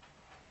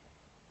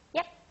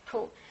 Yep,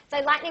 cool.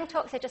 So lightning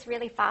talks are just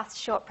really fast,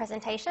 short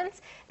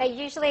presentations. They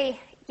usually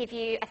give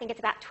you, I think it's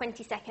about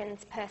 20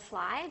 seconds per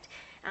slide,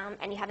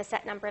 and you have a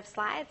set number of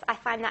slides. I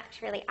find that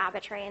really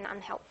arbitrary and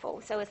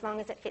unhelpful. So as long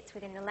as it fits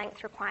within the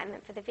length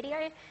requirement for the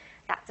video,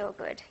 that's all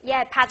good.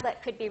 Yeah,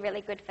 Padlet could be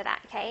really good for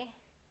that, Kay.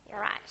 You're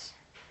right.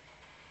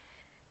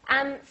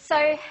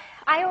 So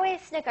I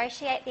always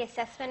negotiate the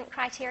assessment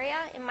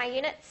criteria in my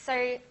units.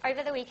 So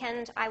over the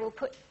weekend, I will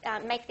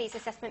make these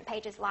assessment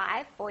pages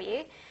live for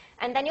you,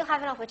 and then you'll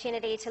have an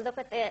opportunity to look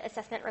at the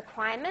assessment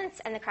requirements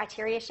and the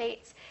criteria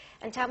sheets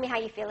and tell me how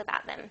you feel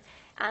about them.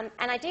 And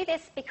I do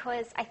this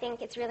because I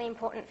think it's really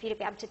important for you to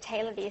be able to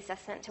tailor the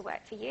assessment to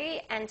work for you,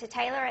 and to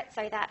tailor it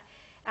so that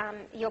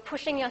you're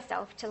pushing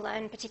yourself to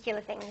learn particular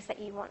things that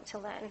you want to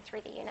learn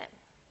through the unit.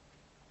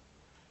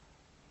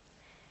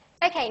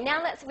 Okay,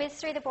 now let's whiz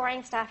through the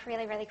boring stuff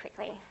really, really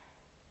quickly.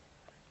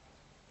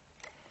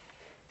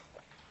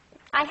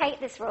 I hate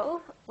this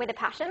rule with a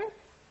passion,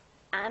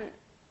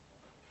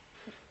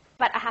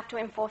 but I have to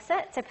enforce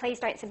it, so please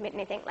don't submit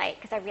anything late,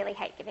 because I really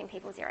hate giving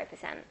people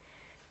 0%.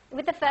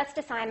 With the first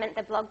assignment,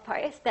 the blog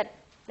post, the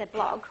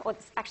blog, or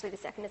actually the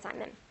second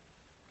assignment,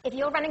 if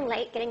you're running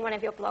late getting one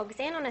of your blogs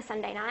in on a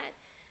Sunday night,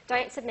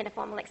 don't submit a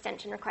formal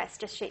extension request,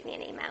 just shoot me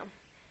an email,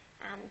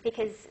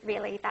 because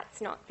really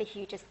that's not the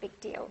hugest big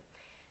deal.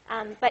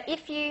 But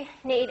if you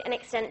need an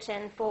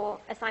extension for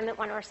assignment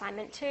 1 or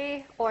assignment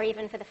 2, or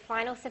even for the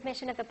final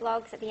submission of the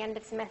blogs at the end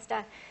of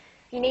semester,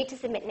 you need to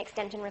submit an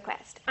extension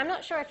request. I'm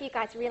not sure if you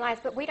guys realise,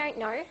 but we don't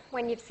know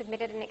when you've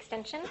submitted an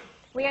extension.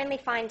 We only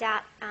find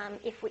out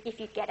if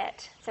you get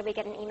it. So we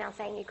get an email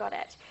saying you got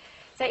it.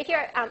 So if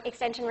your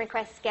extension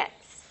request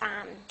gets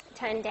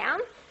turned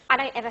down, I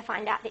don't ever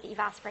find out that you've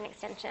asked for an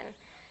extension.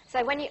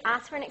 So when you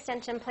ask for an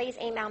extension, please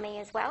email me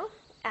as well,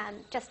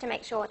 just to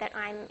make sure that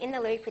I'm in the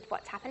loop with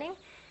what's happening,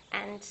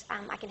 and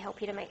I can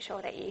help you to make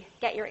sure that you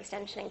get your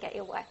extension and get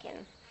your work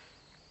in.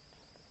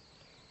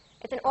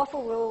 It's an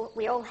awful rule,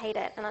 we all hate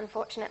it, and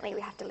unfortunately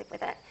we have to live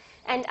with it.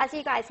 And as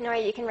you guys know,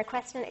 you can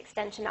request an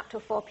extension up till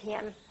 4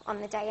 p.m.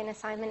 on the day an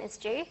assignment is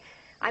due.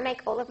 I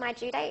make all of my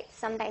due dates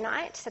Sunday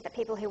night so that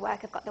people who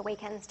work have got the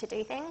weekends to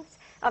do things.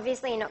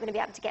 Obviously, you're not going to be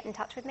able to get in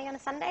touch with me on a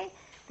Sunday,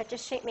 but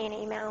just shoot me an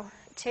email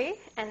too,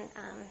 and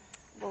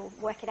we'll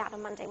work it out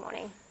on Monday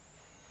morning.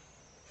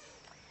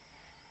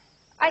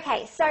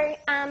 Okay, so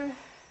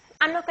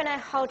I'm not going to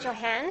hold your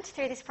hand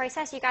through this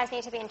process. You guys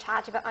need to be in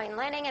charge of your own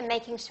learning and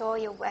making sure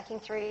you're working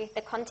through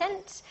the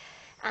content.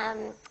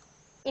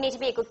 You need to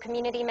be a good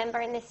community member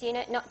in this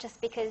unit, not just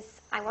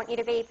because I want you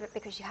to be, but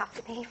because you have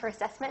to be for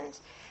assessment.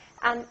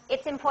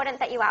 It's important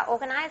that you are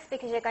organised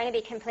because you're going to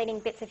be completing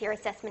bits of your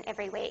assessment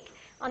every week.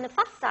 On the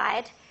plus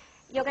side,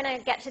 you're going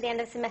to get to the end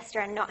of the semester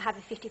and not have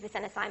a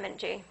 50% assignment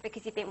due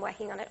because you've been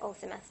working on it all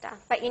semester.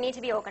 But you need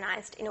to be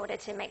organised in order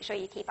to make sure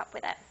you keep up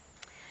with it.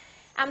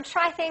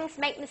 Try things,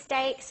 make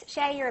mistakes,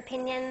 share your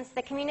opinions.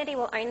 The community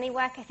will only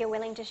work if you're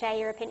willing to share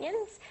your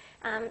opinions.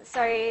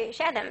 So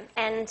share them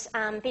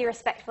and be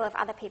respectful of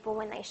other people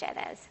when they share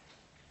theirs.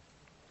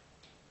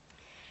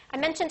 I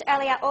mentioned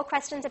earlier all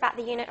questions about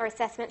the unit or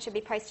assessment should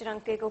be posted on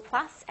Google+,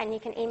 and you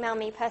can email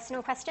me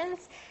personal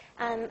questions.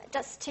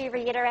 Just to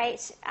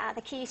reiterate,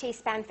 the QUT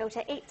spam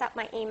filter eats up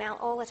my email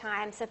all the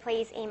time, so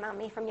please email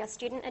me from your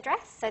student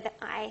address so that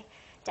I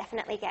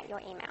definitely get your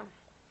email.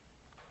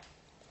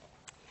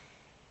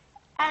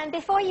 And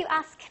before you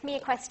ask me a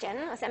question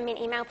or send me an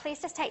email, please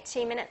just take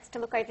 2 minutes to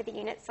look over the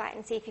unit site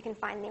and see if you can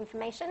find the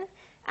information.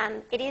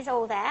 It is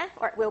all there,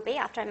 or it will be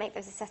after I make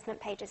those assessment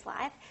pages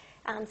live.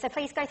 So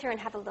please go through and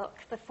have a look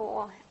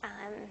before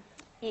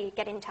you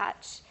get in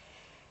touch.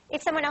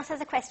 If someone else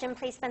has a question,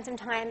 please spend some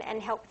time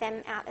and help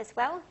them out as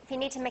well. If you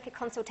need to make a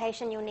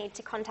consultation, you'll need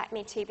to contact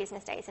me 2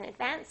 business days in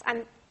advance.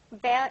 I'm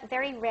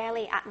very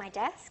rarely at my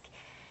desk.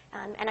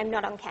 And I'm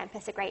not on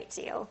campus a great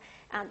deal.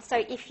 So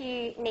if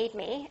you need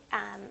me,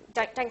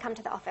 don't come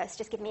to the office,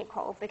 just give me a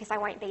call because I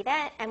won't be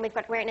there, and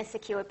we're in a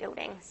secure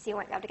building, so you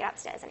won't be able to get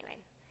upstairs anyway.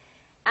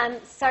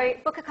 So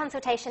book a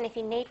consultation if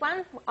you need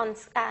one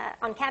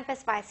on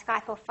campus via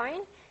Skype or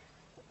phone.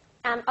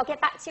 I'll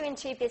get back to you in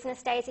 2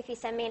 business days if you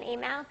send me an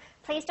email.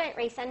 Please don't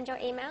resend your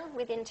email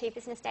within 2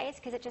 business days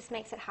because it just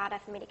makes it harder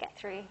for me to get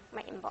through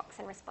my inbox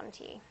and respond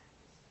to you.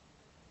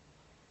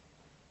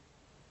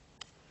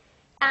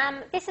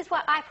 This is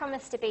what I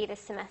promised to be this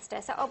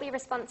semester, so I'll be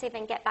responsive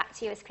and get back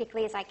to you as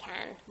quickly as I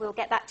can. We'll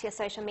get back to your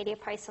social media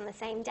posts on the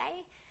same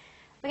day.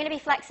 We're going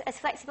to be as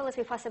flexible as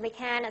we possibly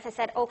can. As I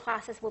said, all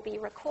classes will be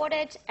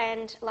recorded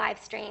and live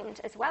streamed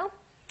as well.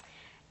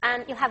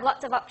 You'll have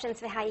lots of options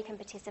for how you can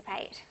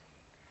participate.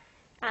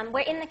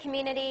 We're in the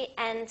community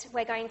and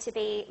we're going to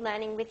be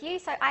learning with you,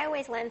 so I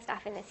always learn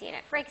stuff in this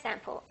unit. For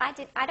example, I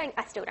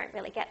still don't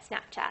really get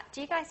Snapchat.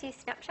 Do you guys use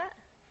Snapchat?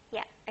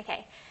 Yeah,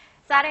 okay.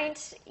 So I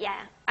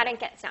don't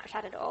get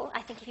Snapchat at all.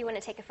 I think if you want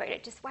to take a photo,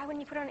 just why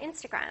wouldn't you put it on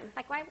Instagram?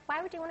 Like,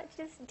 why would you want it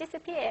to just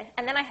disappear?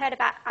 And then I heard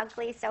about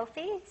ugly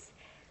selfies,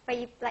 where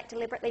you like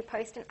deliberately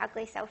post an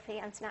ugly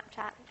selfie on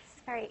Snapchat.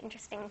 It's a very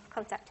interesting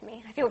concept to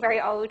me. I feel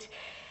very old.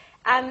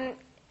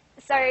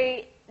 So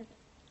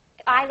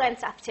I learn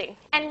stuff too.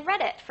 And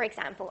Reddit, for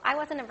example. I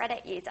wasn't a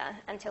Reddit user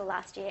until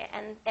last year,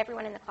 and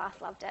everyone in the class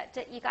loved it.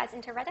 Are you guys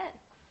into Reddit?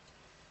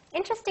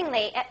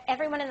 Interestingly,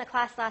 everyone in the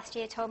class last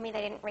year told me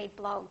they didn't read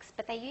blogs,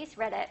 but they use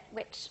Reddit,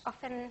 which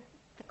often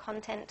the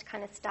content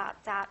kind of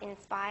starts out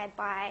inspired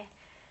by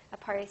a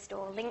post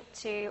or linked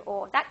to,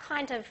 or that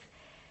kind of,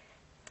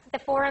 the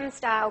forum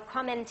style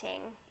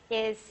commenting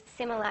is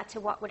similar to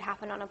what would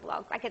happen on a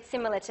blog. Like, it's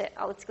similar to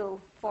old school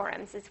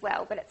forums as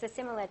well, but it's a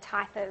similar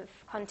type of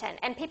content.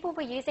 And people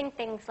were using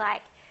things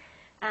like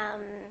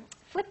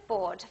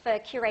Flipboard for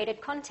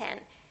curated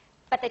content,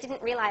 but they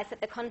didn't realise that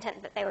the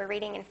content that they were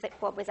reading in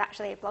Flipboard was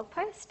actually a blog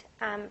post.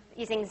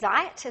 Using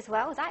Zite as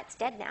well. Zite's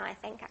dead now, I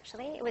think,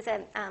 actually. It was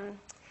a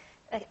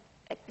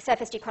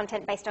surface G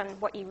content based on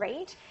what you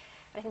read.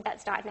 But I think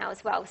that's died now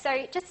as well.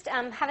 So just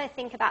have a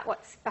think about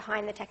what's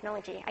behind the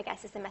technology, I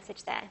guess, is the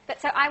message there. But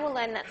so I will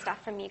learn that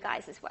stuff from you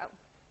guys as well.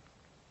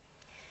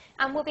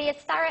 We'll be as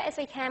thorough as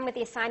we can with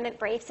the assignment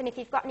briefs, and if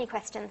you've got any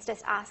questions,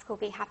 just ask. We'll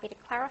be happy to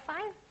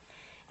clarify.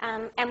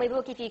 And we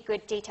will give you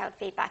good, detailed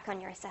feedback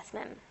on your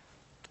assessment.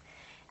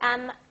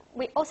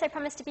 We also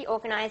promise to be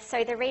organised,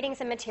 so the readings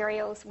and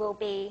materials will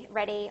be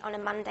ready on a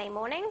Monday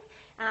morning.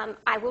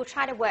 I will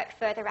try to work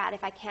further out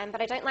if I can,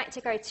 but I don't like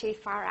to go too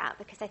far out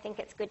because I think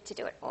it's good to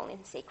do it all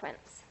in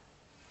sequence.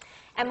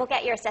 And we'll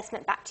get your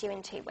assessment back to you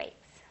in 2 weeks.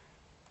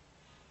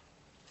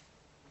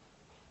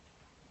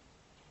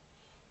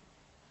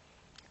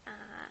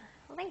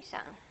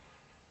 Later.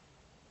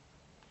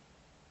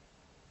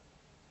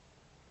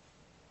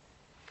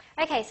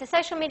 Okay, so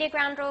social media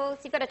ground rules,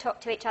 you've got to talk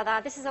to each other.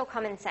 This is all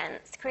common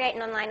sense. Create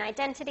an online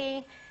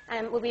identity.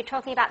 We'll be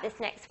talking about this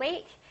next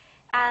week.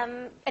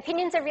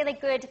 Opinions are really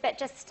good, but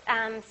just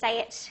say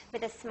it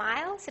with a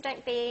smile, so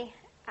don't be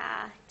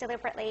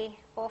deliberately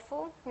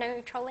awful,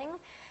 no trolling.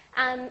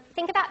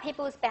 Think about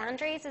people's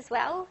boundaries as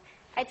well.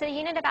 It's a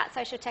unit about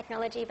social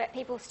technology, but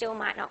people still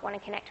might not want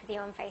to connect with you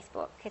on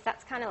Facebook, because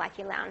that's kind of like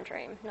your lounge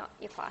room, not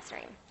your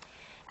classroom.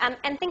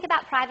 And think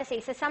about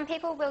privacy. So some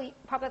people will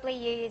probably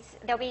use,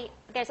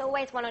 there's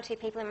always one or two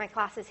people in my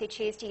classes who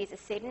choose to use a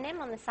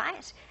pseudonym on the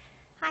site.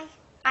 Hi,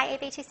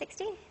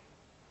 IAB260?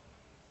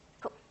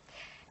 Cool.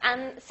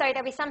 So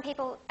there'll be some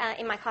people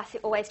in my class who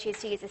always choose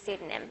to use a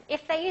pseudonym.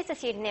 If they use a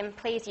pseudonym,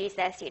 please use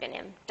their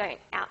pseudonym. Don't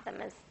out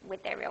them as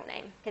with their real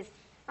name, because,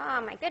 oh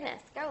my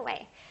goodness, go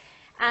away.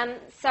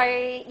 So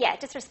yeah,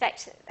 just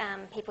respect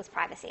people's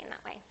privacy in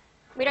that way.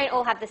 We don't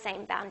all have the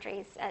same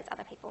boundaries as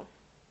other people.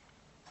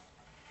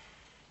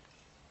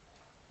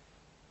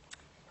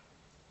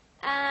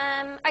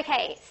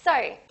 Okay,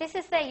 so this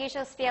is the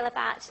usual spiel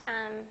about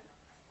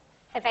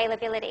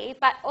availability,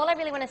 but all I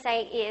really want to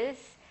say is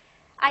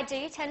I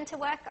do tend to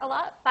work a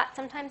lot, but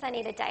sometimes I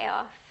need a day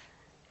off.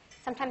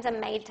 Sometimes I'm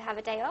made to have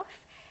a day off.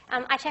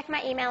 I check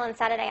my email on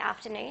Saturday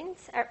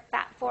afternoons at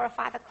about 4 or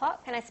 5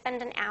 o'clock, and I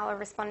spend an hour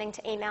responding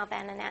to email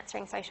then and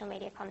answering social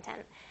media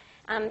content.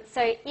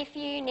 So if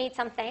you need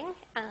something,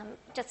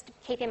 just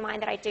keep in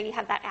mind that I do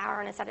have that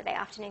hour on a Saturday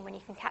afternoon when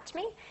you can catch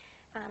me.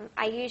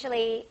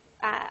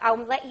 I'll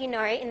let you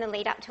know in the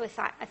lead up to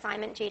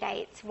assignment due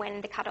dates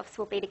when the cutoffs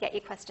will be to get your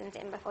questions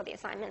in before the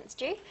assignment's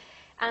due.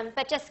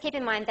 But just keep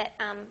in mind that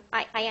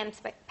I am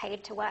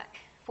paid to work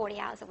 40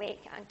 hours a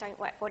week. I don't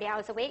work 40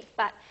 hours a week,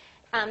 but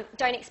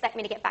don't expect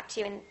me to get back to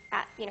you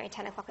at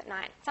 10 o'clock at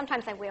night.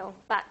 Sometimes I will,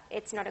 but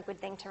it's not a good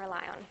thing to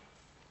rely on.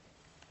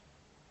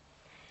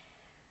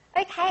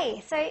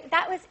 Okay, so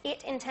that was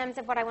it in terms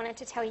of what I wanted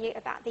to tell you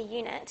about the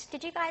unit.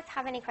 Did you guys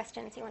have any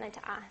questions you wanted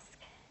to ask?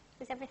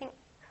 Was everything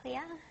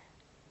clear?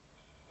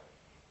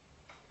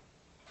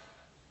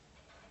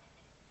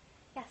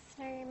 Yes,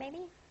 no, maybe?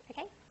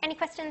 Okay. Any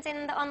questions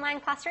in the online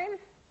classroom?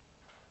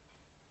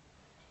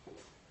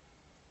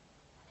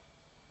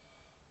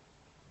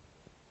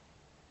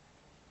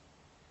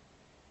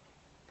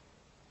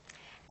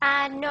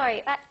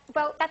 No.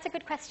 Well, that's a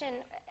good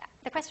question.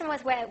 The question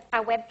was, where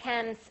are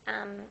webcams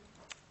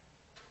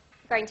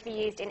going to be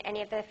used in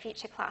any of the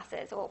future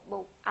classes, or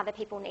will other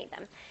people need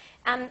them?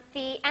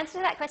 The answer to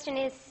that question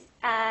is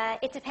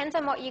it depends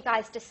on what you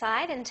guys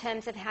decide in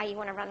terms of how you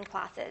want to run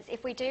classes.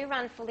 If we do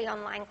run fully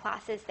online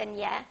classes, then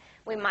yeah,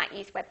 we might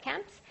use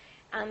webcams.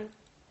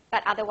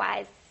 But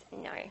otherwise,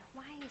 no.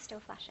 Why are you still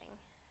flashing?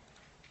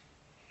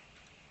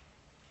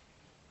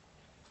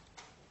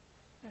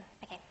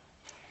 Okay.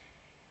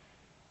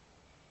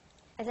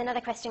 There's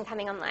another question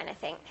coming online, I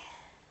think.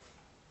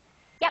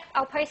 Yep,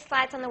 I'll post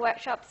slides on the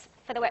workshops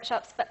for the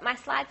workshops, but my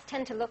slides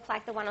tend to look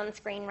like the one on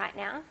screen right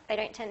now. They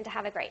don't tend to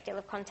have a great deal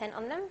of content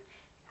on them.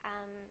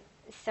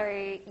 So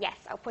yes,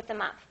 I'll put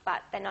them up,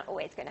 but they're not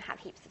always going to have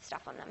heaps of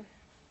stuff on them.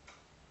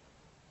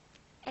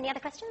 Any other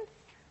questions?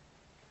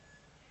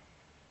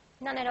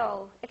 None at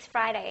all. It's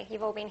Friday.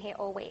 You've all been here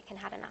all week and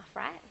had enough,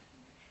 right?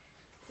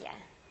 Yeah.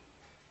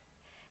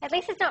 At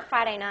least it's not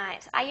Friday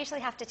night. I usually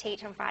have to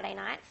teach on Friday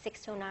nights,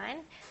 6 till 9.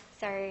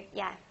 So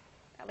yeah,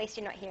 at least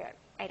you're not here at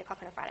 8 o'clock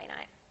on a Friday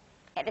night.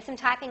 Okay, there's some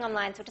typing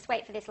online, so we'll just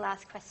wait for this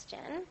last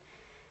question.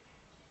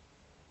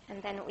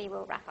 And then we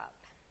will wrap up.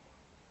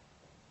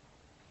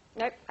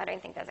 Nope, I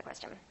don't think there's a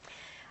question.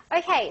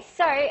 Okay,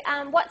 so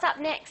what's up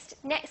next?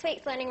 Next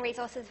week's learning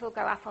resources will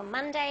go up on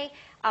Monday.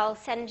 I'll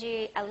send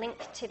you a link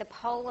to the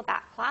poll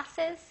about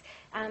classes.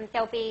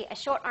 There'll be a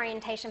short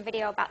orientation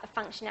video about the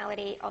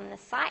functionality on the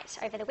site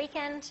over the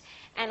weekend,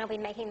 and I'll be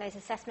making those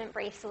assessment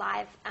briefs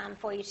live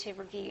for you to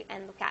review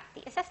and look at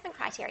the assessment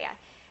criteria.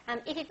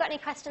 If you've got any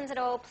questions at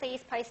all,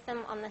 please post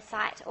them on the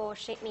site or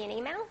shoot me an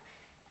email.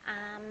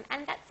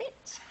 And that's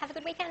it. Have a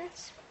good weekend.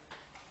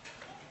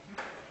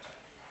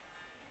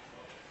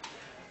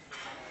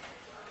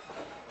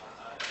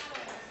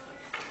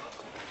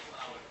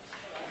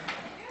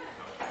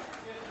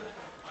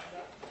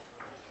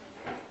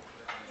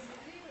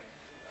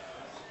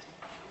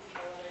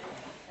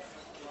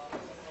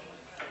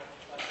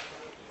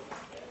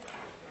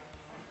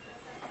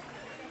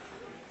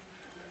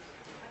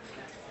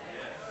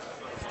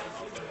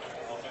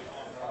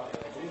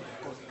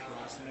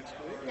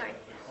 No.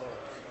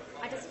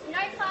 No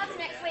class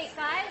next week,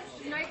 guys.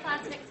 No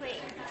class next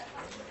week.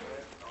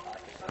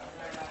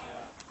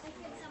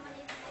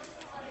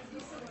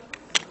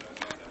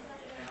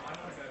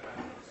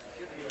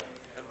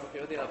 I'm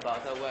confused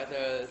about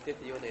whether this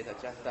unit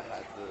just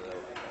has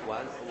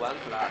one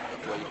class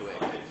for each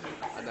week.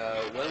 And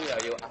when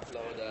will you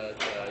upload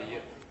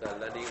the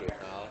learning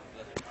results?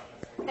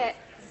 The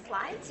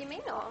slides, you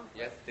mean, or?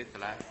 Yes, this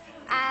slide.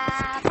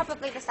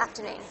 Probably this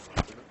afternoon.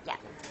 Yeah.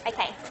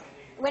 Okay.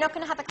 We're not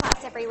going to have a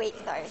class every week,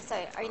 though,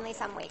 so only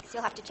some weeks.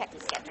 You'll have to check the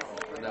schedule.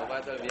 And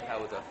whether we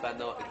have the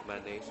final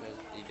examination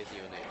in this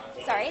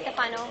unit. Sorry, the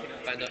final?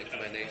 Final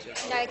examination.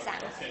 No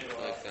exams.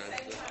 No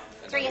exams.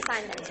 3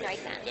 assignments, no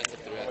exams. Just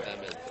 3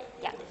 assignments.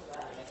 Yeah.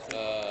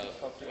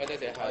 Whether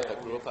they have the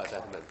group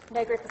assessment.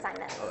 No group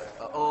assignments.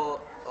 All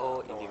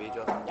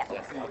individual. Yeah.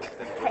 Yes.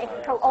 Okay,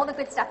 cool. All the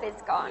good stuff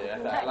is gone.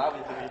 Yeah. I love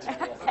individual.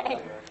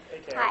 Okay.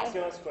 Okay, Hi. I was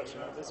going to ask a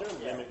question. Is there a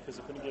limit? Because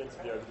I couldn't get into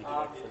the OBD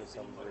for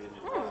some reason.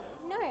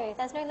 No,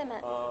 there's no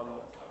limit.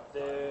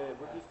 There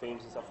would be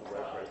themes and stuff for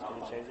WordPress.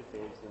 Can you change the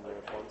themes in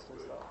your fonts and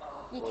stuff?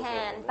 You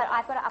can, but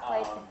I've got to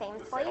upload the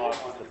themes for you. Oh,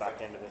 it's just the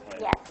back end of it.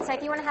 Yeah, so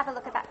if you want to have a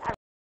look at that,